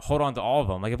on to all of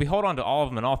them. Like if we hold on to all of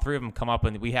them and all three of them come up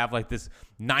and we have like this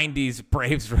 90s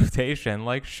Braves rotation,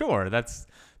 like sure, that's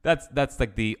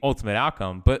like the ultimate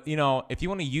outcome. But if you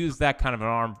want to use that kind of an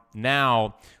arm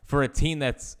now for a team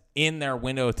that's in their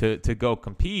window to go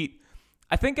compete,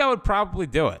 I think I would probably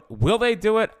do it. Will they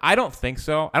do it? I don't think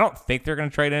so. I don't think they're going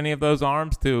to trade any of those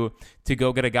arms to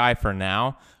go get a guy for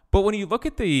now. But when you look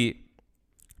at the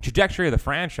trajectory of the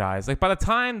franchise, like by the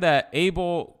time that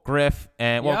Abel, Griff,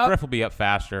 and Griff will be up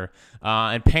faster,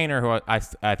 and Painter, who I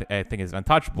think is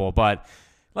untouchable, but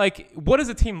like what does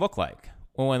a team look like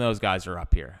when those guys are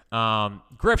up here?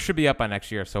 Griff should be up by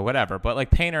next year, so whatever. But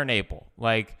like Painter and Abel,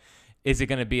 like, is it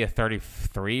going to be a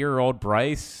 33-year-old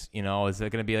Bryce? Is it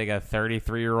going to be like a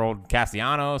 33-year-old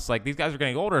Castellanos? Like these guys are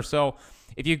getting older, so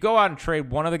if you go out and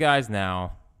trade one of the guys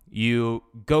now, you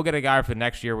go get a guy for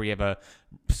next year where you have a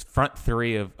front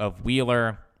three of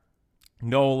Wheeler,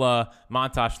 Nola,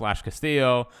 Montas /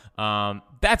 Castillo.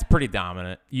 That's pretty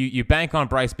dominant. You bank on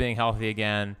Bryce being healthy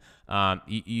again.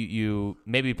 You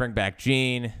maybe bring back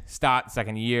Gene, Stott,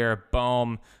 second year,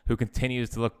 Bohm, who continues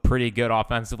to look pretty good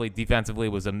offensively. Defensively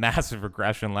was a massive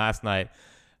regression last night.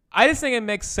 I just think it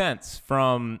makes sense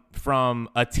from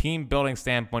a team building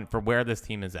standpoint for where this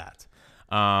team is at.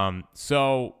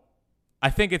 So I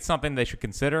think it's something they should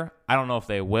consider. I don't know if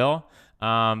they will.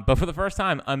 But for the first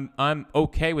time, I'm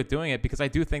okay with doing it because I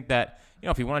do think that,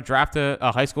 if you want to draft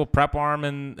a high school prep arm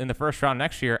in the first round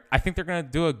next year, I think they're going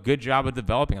to do a good job of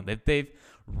developing them. They've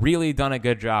really done a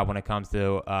good job when it comes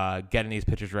to getting these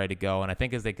pitchers ready to go. And I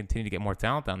think as they continue to get more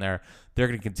talent down there, they're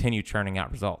going to continue churning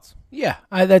out results. Yeah,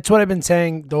 that's what I've been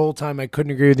saying the whole time. I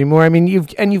couldn't agree with you more. I mean,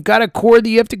 you've got a core that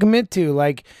you have to commit to.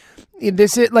 Like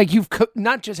this is like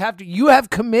you have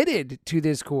committed to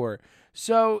this core.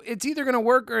 So it's either going to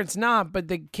work or it's not, but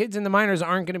the kids in the minors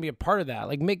aren't going to be a part of that.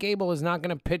 Like Mick Abel is not going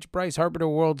to pitch Bryce Harper to a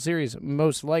World Series,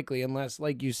 most likely, unless,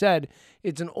 like you said,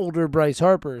 it's an older Bryce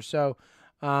Harper. So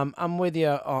I'm with you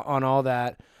on all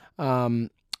that. And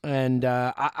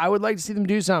I would like to see them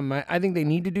do something. I think they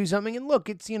need to do something. And look,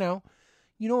 it's, I'm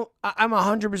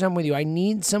 100% with you. I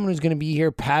need someone who's going to be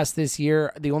here past this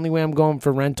year. The only way I'm going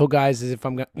for rental guys is if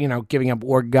I'm, giving up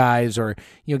org guys or,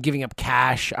 giving up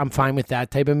cash. I'm fine with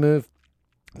that type of move.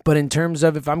 But in terms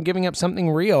of if I'm giving up something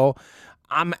real,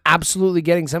 I'm absolutely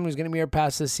getting someone who's going to be here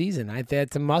past this season. I think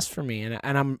that's a must for me,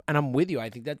 and I'm with you. I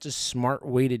think that's a smart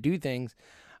way to do things.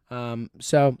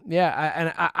 So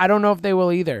yeah, I don't know if they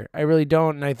will either. I really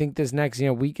don't, and I think this next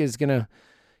week is gonna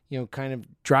kind of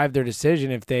drive their decision.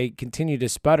 If they continue to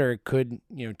sputter, it could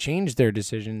change their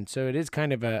decision. So it is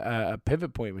kind of a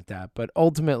pivot point with that. But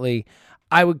ultimately,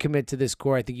 I would commit to this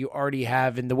core. I think you already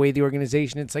have in the way the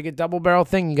organization, it's like a double barrel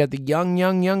thing. You got the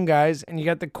young guys and you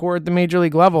got the core at the major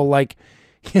league level. Like,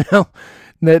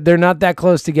 they're not that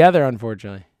close together,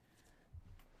 unfortunately.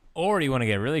 Or you want to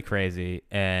get really crazy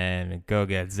and go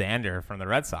get Xander from the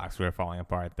Red Sox who are falling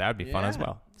apart. That would be fun as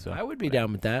well. So I would be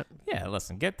down with that. yeah,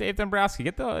 listen, get Dave Dombrowski,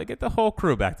 get the whole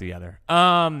crew back together.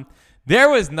 There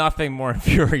was nothing more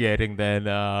infuriating than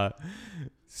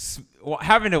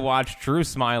having to watch Drew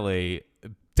Smyly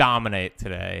dominate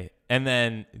today, and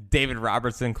then David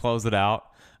Robertson close it out.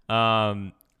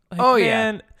 Man,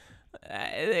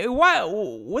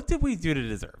 what did we do to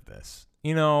deserve this?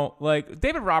 You know, like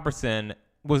David Robertson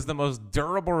was the most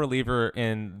durable reliever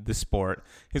in the sport.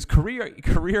 His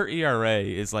career ERA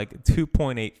is like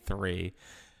 2.83.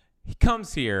 He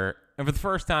comes here, and for the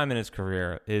first time in his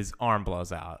career, his arm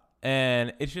blows out.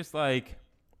 And it's just like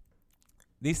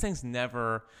these things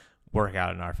never work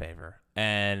out in our favor.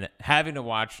 And having to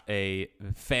watch a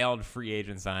failed free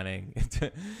agent signing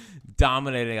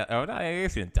dominating, I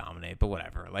guess he didn't dominate, but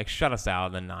whatever, like shut us out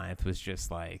in the ninth was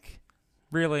just like,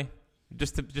 really?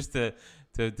 Just to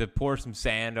pour some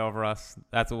sand over us.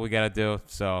 That's what we got to do.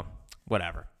 So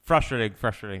whatever.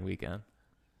 Frustrating weekend.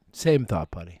 Same thought,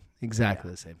 buddy.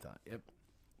 Exactly the same thought. Yep.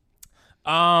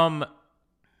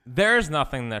 There's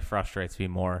nothing that frustrates me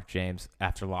more, James,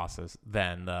 after losses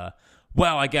than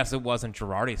I guess it wasn't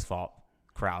Girardi's fault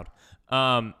crowd.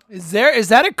 Is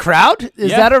that a crowd?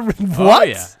 Is yeah. that a what? Oh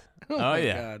yeah. Oh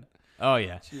yeah. God. Oh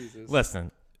yeah. Jesus.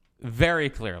 Listen, very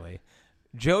clearly,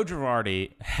 Joe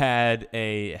Girardi had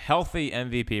a healthy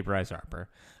MVP Bryce Harper.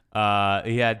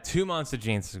 He had 2 months of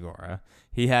Gene Segura.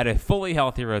 He had a fully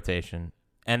healthy rotation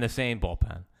and the same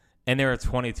bullpen, and they were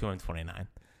 22 and 29.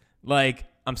 Like,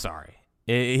 I'm sorry.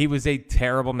 He was a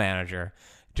terrible manager.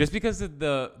 Just because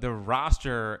the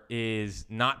roster is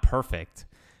not perfect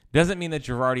doesn't mean that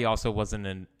Girardi also wasn't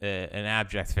an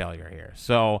abject failure here.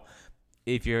 So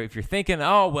if you're thinking,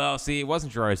 oh well, see, it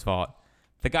wasn't Girardi's fault.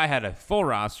 The guy had a full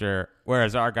roster,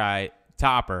 whereas our guy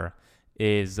Topper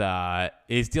is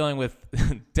dealing with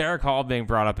Derek Hall being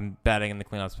brought up and batting in the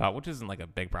cleanup spot, which isn't like a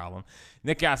big problem.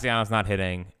 Nick Castellanos not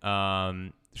hitting.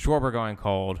 Schwarber going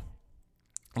cold.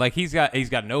 Like he's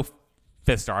got no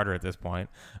fifth starter at this point.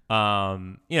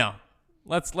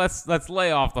 Let's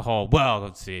lay off the whole. Well,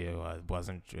 let's see. It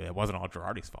wasn't all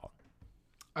Girardi's fault.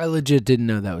 I legit didn't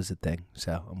know that was a thing,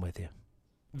 so I'm with you.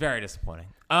 Very disappointing.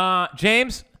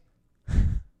 James, I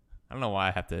don't know why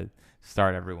I have to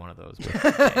start every one of those with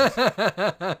James,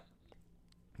 but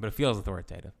it feels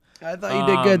authoritative. I thought you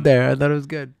did good there. I thought it was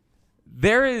good.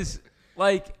 There is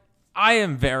I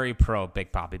am very pro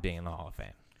Big Papi being in the Hall of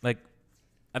Fame. Like,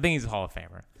 I think he's a Hall of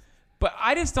Famer. But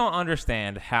I just don't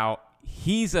understand how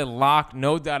he's a lock,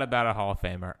 no doubt about a Hall of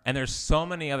Famer, and there's so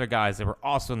many other guys that were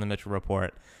also in the Mitchell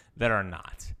Report that are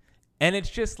not. And it's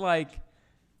just like,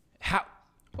 how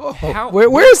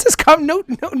where is this coming? No.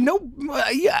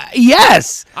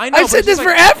 Yes, I know, I've said this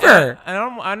forever.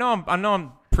 I know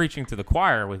I'm preaching to the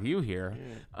choir with you here,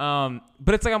 but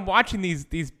it's like I'm watching these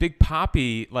Big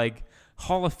Papi like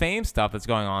Hall of Fame stuff that's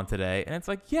going on today, and it's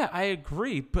like, yeah, I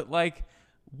agree, but like,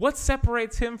 what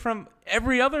separates him from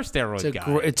every other steroid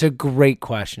guy? It's a great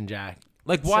question, Jack.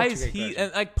 Like, why is he?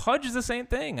 And like, Pudge is the same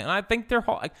thing, and I think they're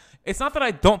it's not that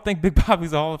I don't think Big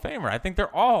Papi's a Hall of Famer. I think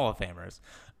they're all Hall of Famers.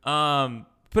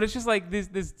 But it's just like this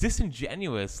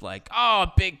disingenuous, like, oh,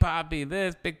 Big Papi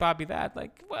this, Big Papi that.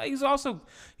 Like, well, he was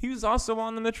also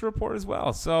on the Mitchell Report as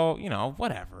well. So,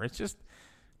 whatever. It's just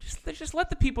let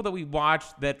the people that we watch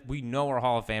that we know are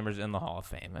Hall of Famers in the Hall of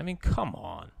Fame. I mean, come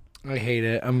on. I hate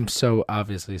it. I'm so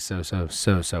obviously so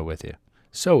with you.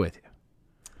 So with you.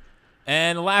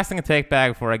 And the last thing to take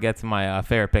back before I get to my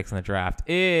favorite picks in the draft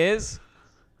is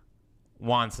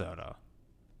Juan Soto.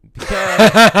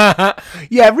 Because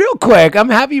yeah, real quick, I'm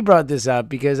happy you brought this up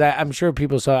because I'm sure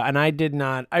people saw, and I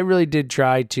really did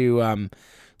try to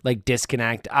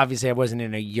disconnect. Obviously, I wasn't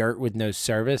in a yurt with no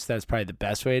service. That's probably the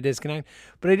best way to disconnect.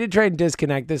 But I did try and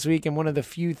disconnect this week, and one of the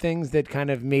few things that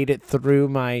kind of made it through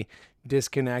my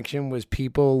disconnection was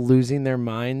people losing their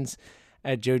minds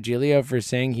at Joe Giglio for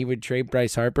saying he would trade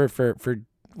Bryce Harper for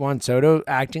Juan Soto,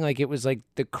 acting like it was like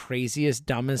the craziest,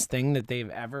 dumbest thing that they've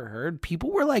ever heard.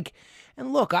 People were like,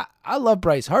 and look, I love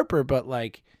Bryce Harper, but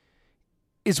like,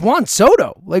 it's Juan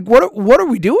Soto. Like, what are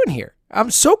we doing here?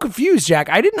 I'm so confused, Jack.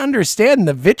 I didn't understand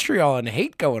the vitriol and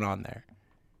hate going on there.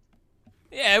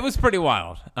 Yeah, it was pretty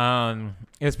wild.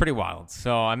 It was pretty wild.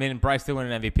 So, I mean, Bryce did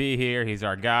win an MVP here. He's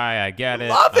our guy. I get it.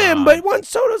 Love him, but Juan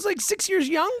Soto's like 6 years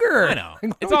younger. I know.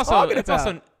 Like,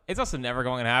 It's also never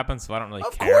going to happen, so I don't really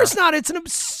care. Of course not. It's an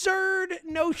absurd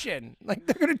notion. Like,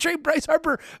 they're going to trade Bryce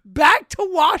Harper back to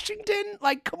Washington?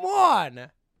 Like, come on.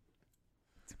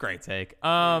 It's a great take.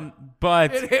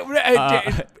 But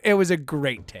it was a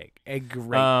great take. A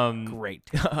great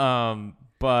take.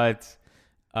 But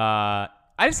I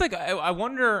just I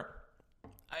wonder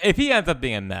if he ends up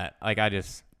being a Met. Like,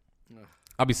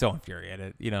 I'll be so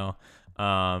infuriated,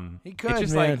 He could, it's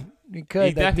just man. like He could.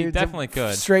 He definitely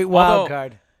could. Straight wild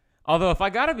card. Although, if I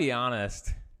gotta be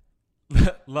honest,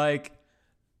 like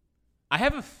I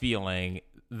have a feeling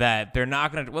that they're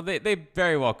not gonna. Well, they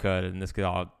very well could, and this could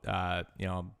all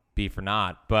be for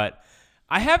naught. But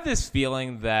I have this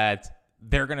feeling that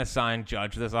they're gonna sign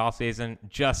Judge this offseason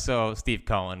just so Steve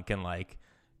Cohen can like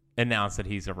announce that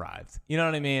he's arrived. You know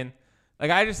what I mean?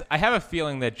 Like I have a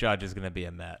feeling that Judge is gonna be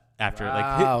a Met after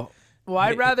Well,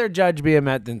 I'd rather Judge be a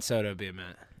Met than Soto be a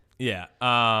Met. Yeah.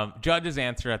 Judge's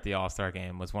answer at the All-Star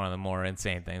game was one of the more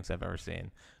insane things I've ever seen,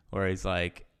 where he's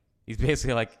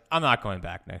basically like, I'm not going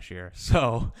back next year.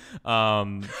 So,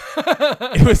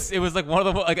 it was like one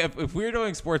of the, like, if we were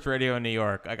doing sports radio in New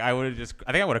York, like I think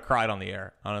I would have cried on the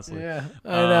air, honestly. Yeah, I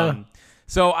know.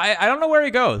 So I don't know where he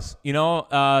goes.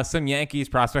 Some Yankees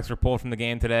prospects were pulled from the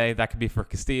game today. That could be for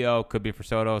Castillo, could be for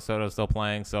Soto. Soto's still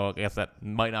playing, so I guess that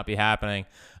might not be happening.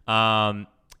 The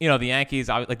Yankees,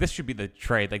 like this should be the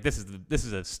trade. Like this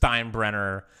is a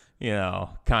Steinbrenner,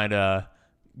 kind of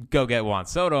go get Juan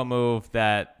Soto move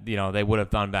that they would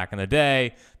have done back in the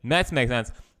day. Mets make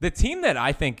sense. The team that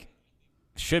I think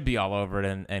should be all over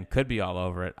it and could be all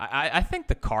over it, I think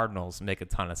the Cardinals make a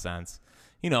ton of sense.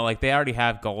 Like they already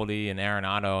have Goldie and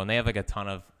Arenado, and they have like a ton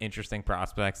of interesting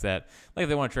prospects that, like,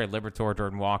 they want to trade Liberatore,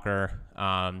 Jordan Walker,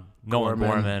 Nolan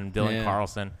Gorman, Dylan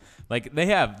Carlson. Like they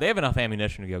have enough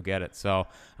ammunition to go get it. So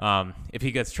if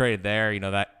he gets traded there,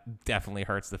 that definitely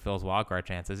hurts the Phil's wildcard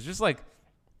chances. It's just like,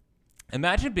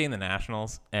 imagine being the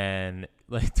Nationals and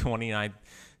like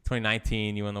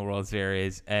 2019, you win the World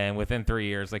Series, and within 3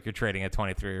 years, like you're trading a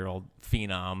 23-year-old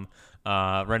phenom.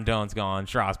 Rendon's gone,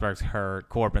 Strasburg's hurt,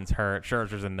 Corbin's hurt,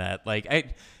 Scherzer's a Met. Like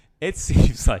it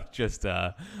seems like just what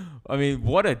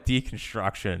a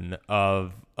deconstruction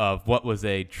of what was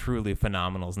a truly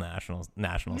phenomenal Nationals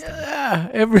team. Yeah,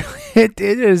 it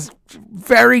is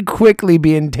very quickly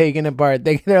being taken apart.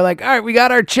 They're like, all right, we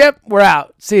got our chip, we're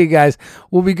out. See you guys.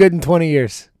 We'll be good in 20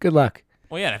 years. Good luck.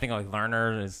 Well, yeah, I think like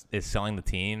Lerner is selling the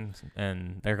team,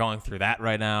 and they're going through that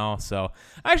right now. So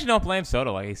I actually don't blame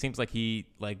Soto. Like, he seems like he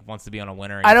wants to be on a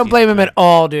winner. I don't blame him at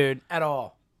all, dude. At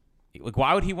all. Like,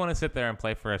 why would he want to sit there and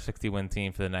play for a 60-win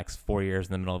team for the next 4 years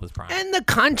in the middle of his prime? And the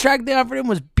contract they offered him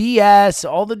was BS.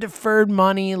 All the deferred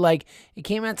money, like it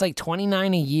came out to like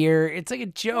 $29 a year. It's like a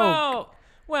joke.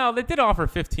 Well, they did offer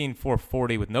 $15 for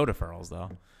 $40 with no deferrals,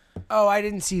 though. Oh, I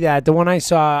didn't see that. The one I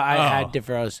saw, I had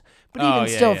deferrals. But even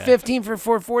still, 15 for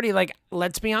 $440, like,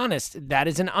 let's be honest, that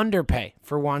is an underpay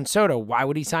for Juan Soto. Why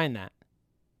would he sign that?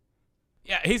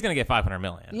 Yeah, he's going to get $500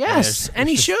 million. Yes, and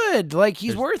he should. Like,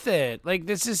 he's worth it. Like,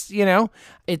 this is,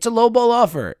 it's a lowball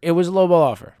offer. It was a lowball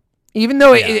offer. Even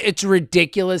though it's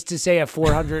ridiculous to say a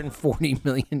 $440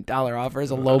 million offer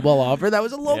is a lowball offer, that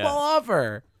was a lowball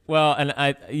offer. Well,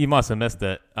 and you must have missed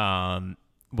it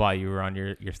while you were on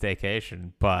your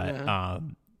staycation, but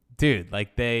dude,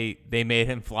 like they made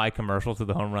him fly commercial to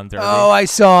the home run derby. Oh, I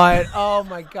saw it. Oh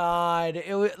my God.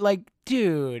 It was like,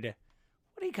 dude,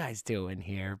 what are you guys doing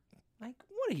here? Like,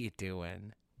 what are you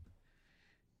doing?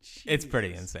 Jeez. It's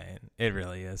pretty insane. It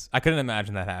really is. I couldn't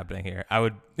imagine that happening here. I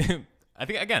would I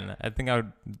think I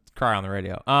would cry on the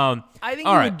radio. I think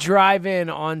you would drive in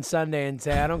on Sunday and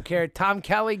say, I don't care. Tom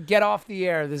Kelly, get off the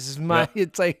air. This is my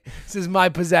this is my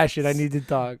possession. I need to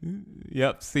talk.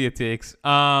 Yep. See you, Teeks.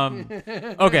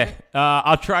 Okay.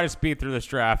 I'll try to speed through this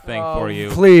draft thing for you.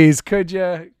 Please. Could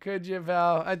you,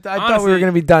 Val? I thought we were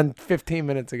going to be done 15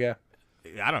 minutes ago.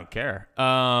 I don't care.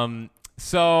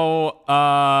 So,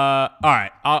 all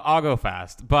right. I'll go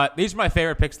fast. But these are my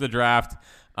favorite picks of the draft.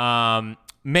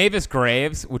 Mavis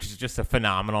Graves, which is just a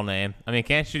phenomenal name. I mean,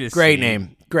 can't you just Great see?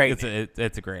 name. Great.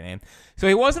 It's a great name. So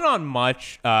he wasn't on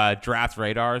much draft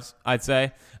radars, I'd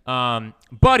say.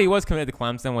 But he was committed to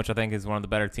Clemson, which I think is one of the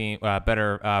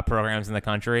better programs in the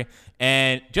country.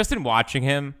 And just in watching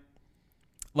him,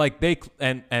 like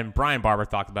and Brian Barber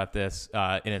talked about this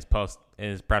in his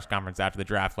press conference after the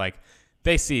draft. Like,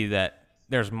 they see that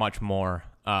there's much more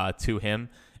to him.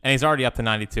 And he's already up to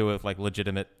 92 with like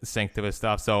legitimate sync to his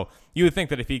stuff. So you would think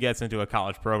that if he gets into a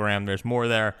college program, there's more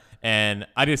there. And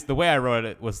the way I wrote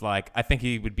it was like, I think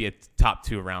he would be a top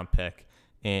 2 round pick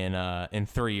in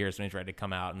 3 years when he's ready to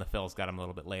come out. And the Phils got him a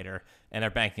little bit later, and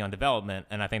they're banking on development.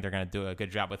 And I think they're going to do a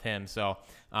good job with him. So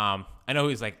I know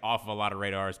he's like off of a lot of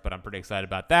radars, but I'm pretty excited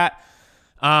about that.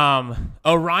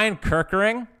 Orion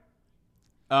Kirkering,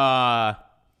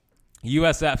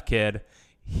 USF kid.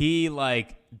 He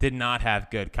did not have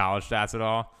good college stats at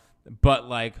all, but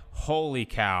holy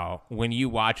cow, when you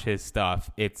watch his stuff,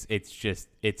 it's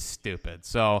stupid.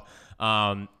 So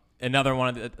another one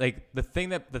of the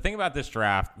thing about this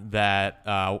draft that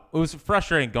it was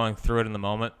frustrating going through it in the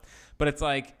moment, but it's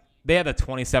like they had the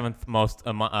 27th most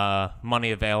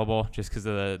money available just because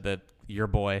of your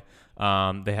boy.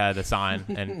 They had to sign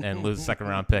and lose a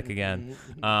second-round pick again.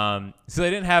 So they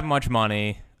didn't have much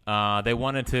money. They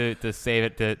wanted to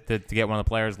save it to get one of the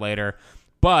players later.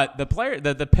 But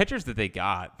the pitchers that they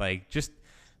got,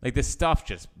 this stuff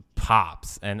just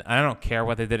pops. And I don't care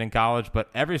what they did in college, but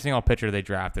every single pitcher they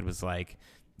drafted was like,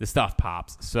 the stuff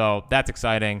pops. So that's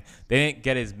exciting. They didn't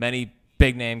get as many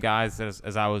big name guys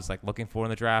as I was looking for in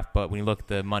the draft, but when you look at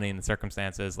the money and the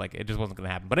circumstances, it just wasn't going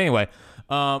to happen. But anyway,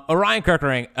 Orion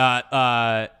Kerkering,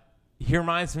 he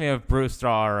reminds me of Bruce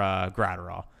Straw or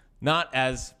Gratterall. Not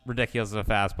as ridiculous as a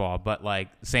fastball, but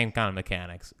same kind of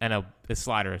mechanics, and his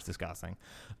slider is disgusting.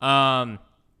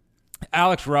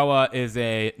 Alex Roa is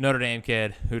a Notre Dame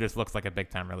kid who just looks like a big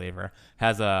time reliever.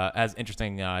 Has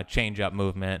interesting change-up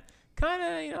movement.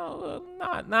 Kind of,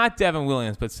 not Devin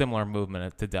Williams, but similar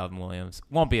movement to Devin Williams.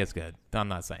 Won't be as good. I'm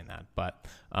not saying that, but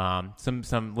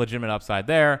some legitimate upside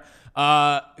there.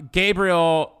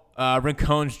 Gabriel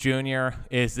Rincones Jr.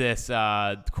 is this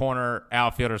corner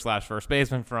outfielder / first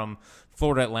baseman from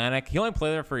Florida Atlantic. He only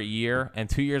played there for a year, and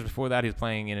 2 years before that, he was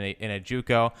playing in a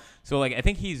JUCO. So I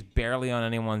think he's barely on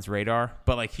anyone's radar,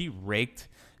 but he raked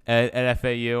at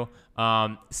FAU.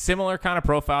 Similar kind of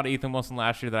profile to Ethan Wilson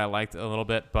last year that I liked a little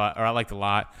bit, or I liked a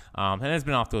lot. And it's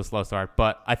been off to a slow start,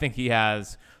 but I think he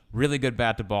has really good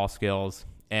bat to ball skills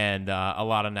and a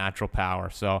lot of natural power.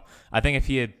 So I think if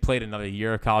he had played another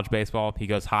year of college baseball, he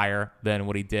goes higher than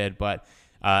what he did. But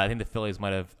I think the Phillies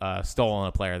might have stolen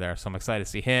a player there, so I'm excited to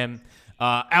see him.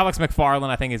 Alex McFarland,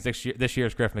 I think, is this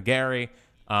year's Griff McGarry.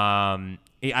 I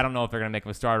don't know if they're going to make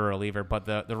him a starter or a reliever, but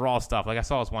the raw stuff, I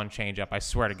saw his one changeup. I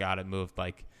swear to God, it moved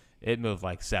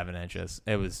 7 inches.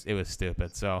 It was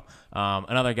stupid. So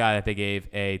another guy that they gave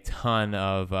a ton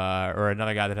of, or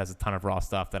another guy that has a ton of raw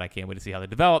stuff that I can't wait to see how they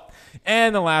develop.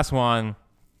 And the last one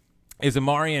is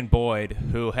Amarian Boyd,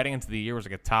 who heading into the year was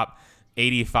a top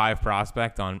 85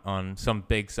 prospect on some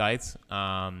big sites.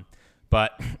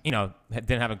 But,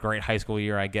 didn't have a great high school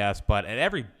year, I guess. But at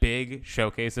every big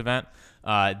showcase event,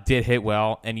 did hit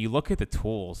well. And you look at the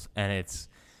tools, and it's,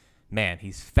 man,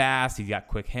 he's fast. He's got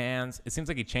quick hands. It seems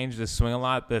like he changes his swing a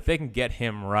lot. But if they can get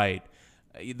him right,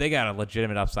 they got a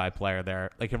legitimate upside player there.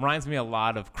 It reminds me a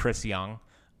lot of Chris Young,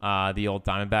 the old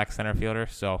Diamondback center fielder.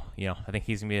 So, I think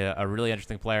he's going to be a really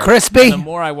interesting player. Crispy. And the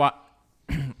more I watch...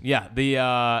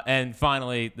 Yeah, and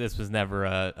finally, this was never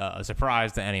a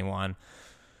surprise to anyone.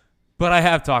 But I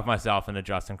have talked myself into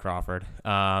Justin Crawford.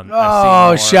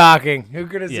 Shocking. Who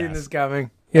could have seen this coming?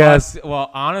 Yes.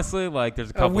 Well, honestly, there's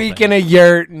a couple a week things. in a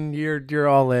yurt, and you're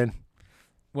all in.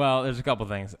 Well, there's a couple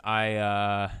things.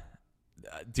 Barber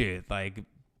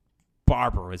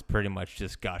was pretty much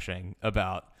just gushing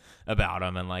about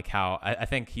him and how I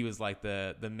think he was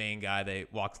the main guy they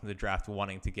walked into the draft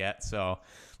wanting to get. So,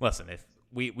 listen, if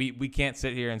we can't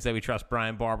sit here and say we trust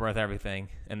Brian Barber with everything,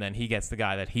 and then he gets the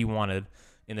guy that he wanted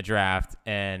in the draft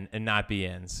and not be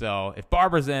in. So if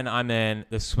Barber's in, I'm in.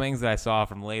 The swings that I saw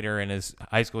from later in his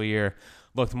high school year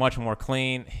looked much more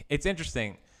clean. It's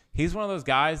interesting. He's one of those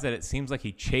guys that it seems like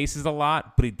he chases a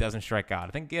lot, but he doesn't strike out.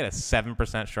 I think he had a 7%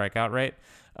 strikeout rate.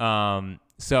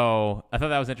 So I thought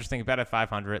that was interesting. He batted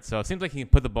 500. So it seems like he can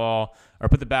put the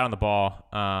bat on the ball.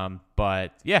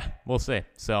 But yeah, we'll see.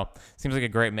 So seems like a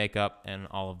great makeup and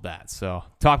all of that. So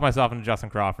talk myself into Justin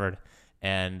Crawford.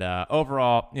 And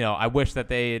overall, I wish that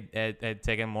they had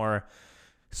taken more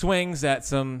swings at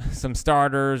some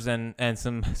starters and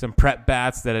some prep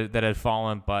bats that had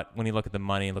fallen. But when you look at the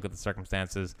money and look at the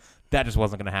circumstances, that just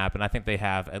wasn't going to happen. I think they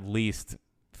have at least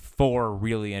 4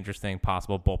 really interesting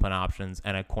possible bullpen options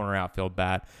and a corner outfield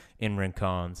bat in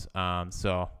Rincones.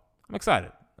 So I'm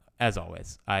excited. As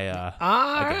always, all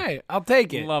right, I'll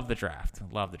take it. Love the draft.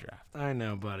 I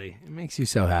know, buddy. It makes you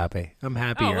so happy. I'm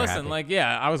happy. Oh, listen, happy.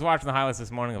 I was watching the highlights this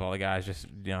morning of all the guys just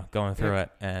going through it,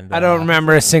 and I don't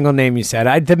remember a single name you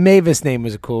said. The Mavis name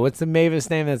was cool. What's the Mavis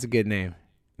name? That's a good name.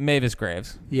 Mavis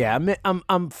Graves. Yeah,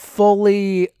 I'm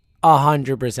fully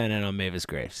 100% in on Mavis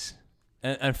Graves.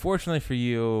 And unfortunately for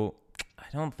you,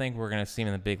 I don't think we're going to see him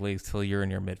in the big leagues till you're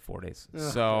in your mid-40s.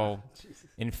 So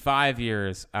in 5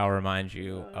 years, I'll remind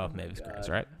you of Mavis Graves,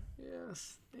 right?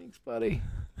 Yes. Thanks, buddy.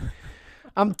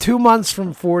 I'm 2 months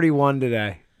from 41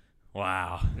 today.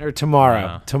 Wow. Or tomorrow.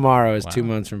 Wow. Tomorrow is 2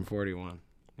 months from 41.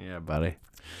 Yeah, buddy.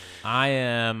 I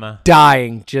am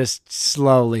dying just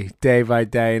slowly, day by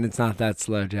day, and it's not that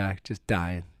slow, Jack. Just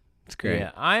dying. It's great.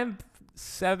 Yeah, I'm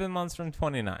 7 months from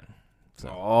 29. So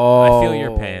I feel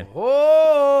your pain.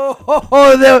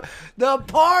 The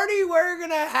party we're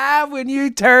going to have when you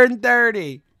turn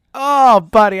 30. Oh,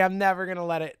 buddy, I'm never going to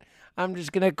let it. I'm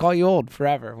just going to call you old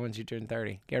forever once you turn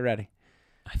 30. Get ready.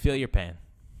 I feel your pain.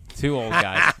 Two old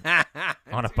guys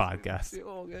on a podcast. Two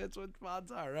old guys. That's what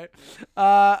spots are, right?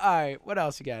 All right. What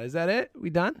else you got? Is that it? We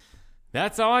done?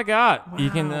 That's all I got. Wow, you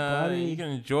can buddy.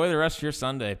 enjoy the rest of your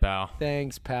Sunday, pal.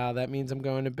 Thanks, pal. That means I'm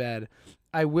going to bed.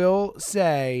 I will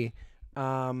say,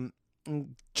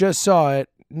 just saw it.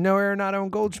 No Arenado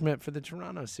and Goldschmidt for the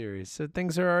Toronto series. So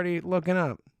things are already looking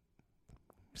up.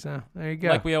 So there you go.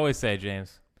 Like we always say,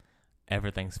 James,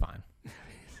 everything's fine.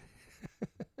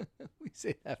 We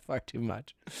say that far too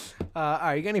much. All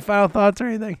right, you got any final thoughts or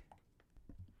anything?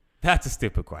 That's a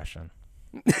stupid question.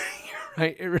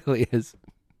 Right, it really is.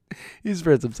 He's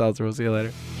Fritz himself. We'll see you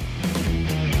later.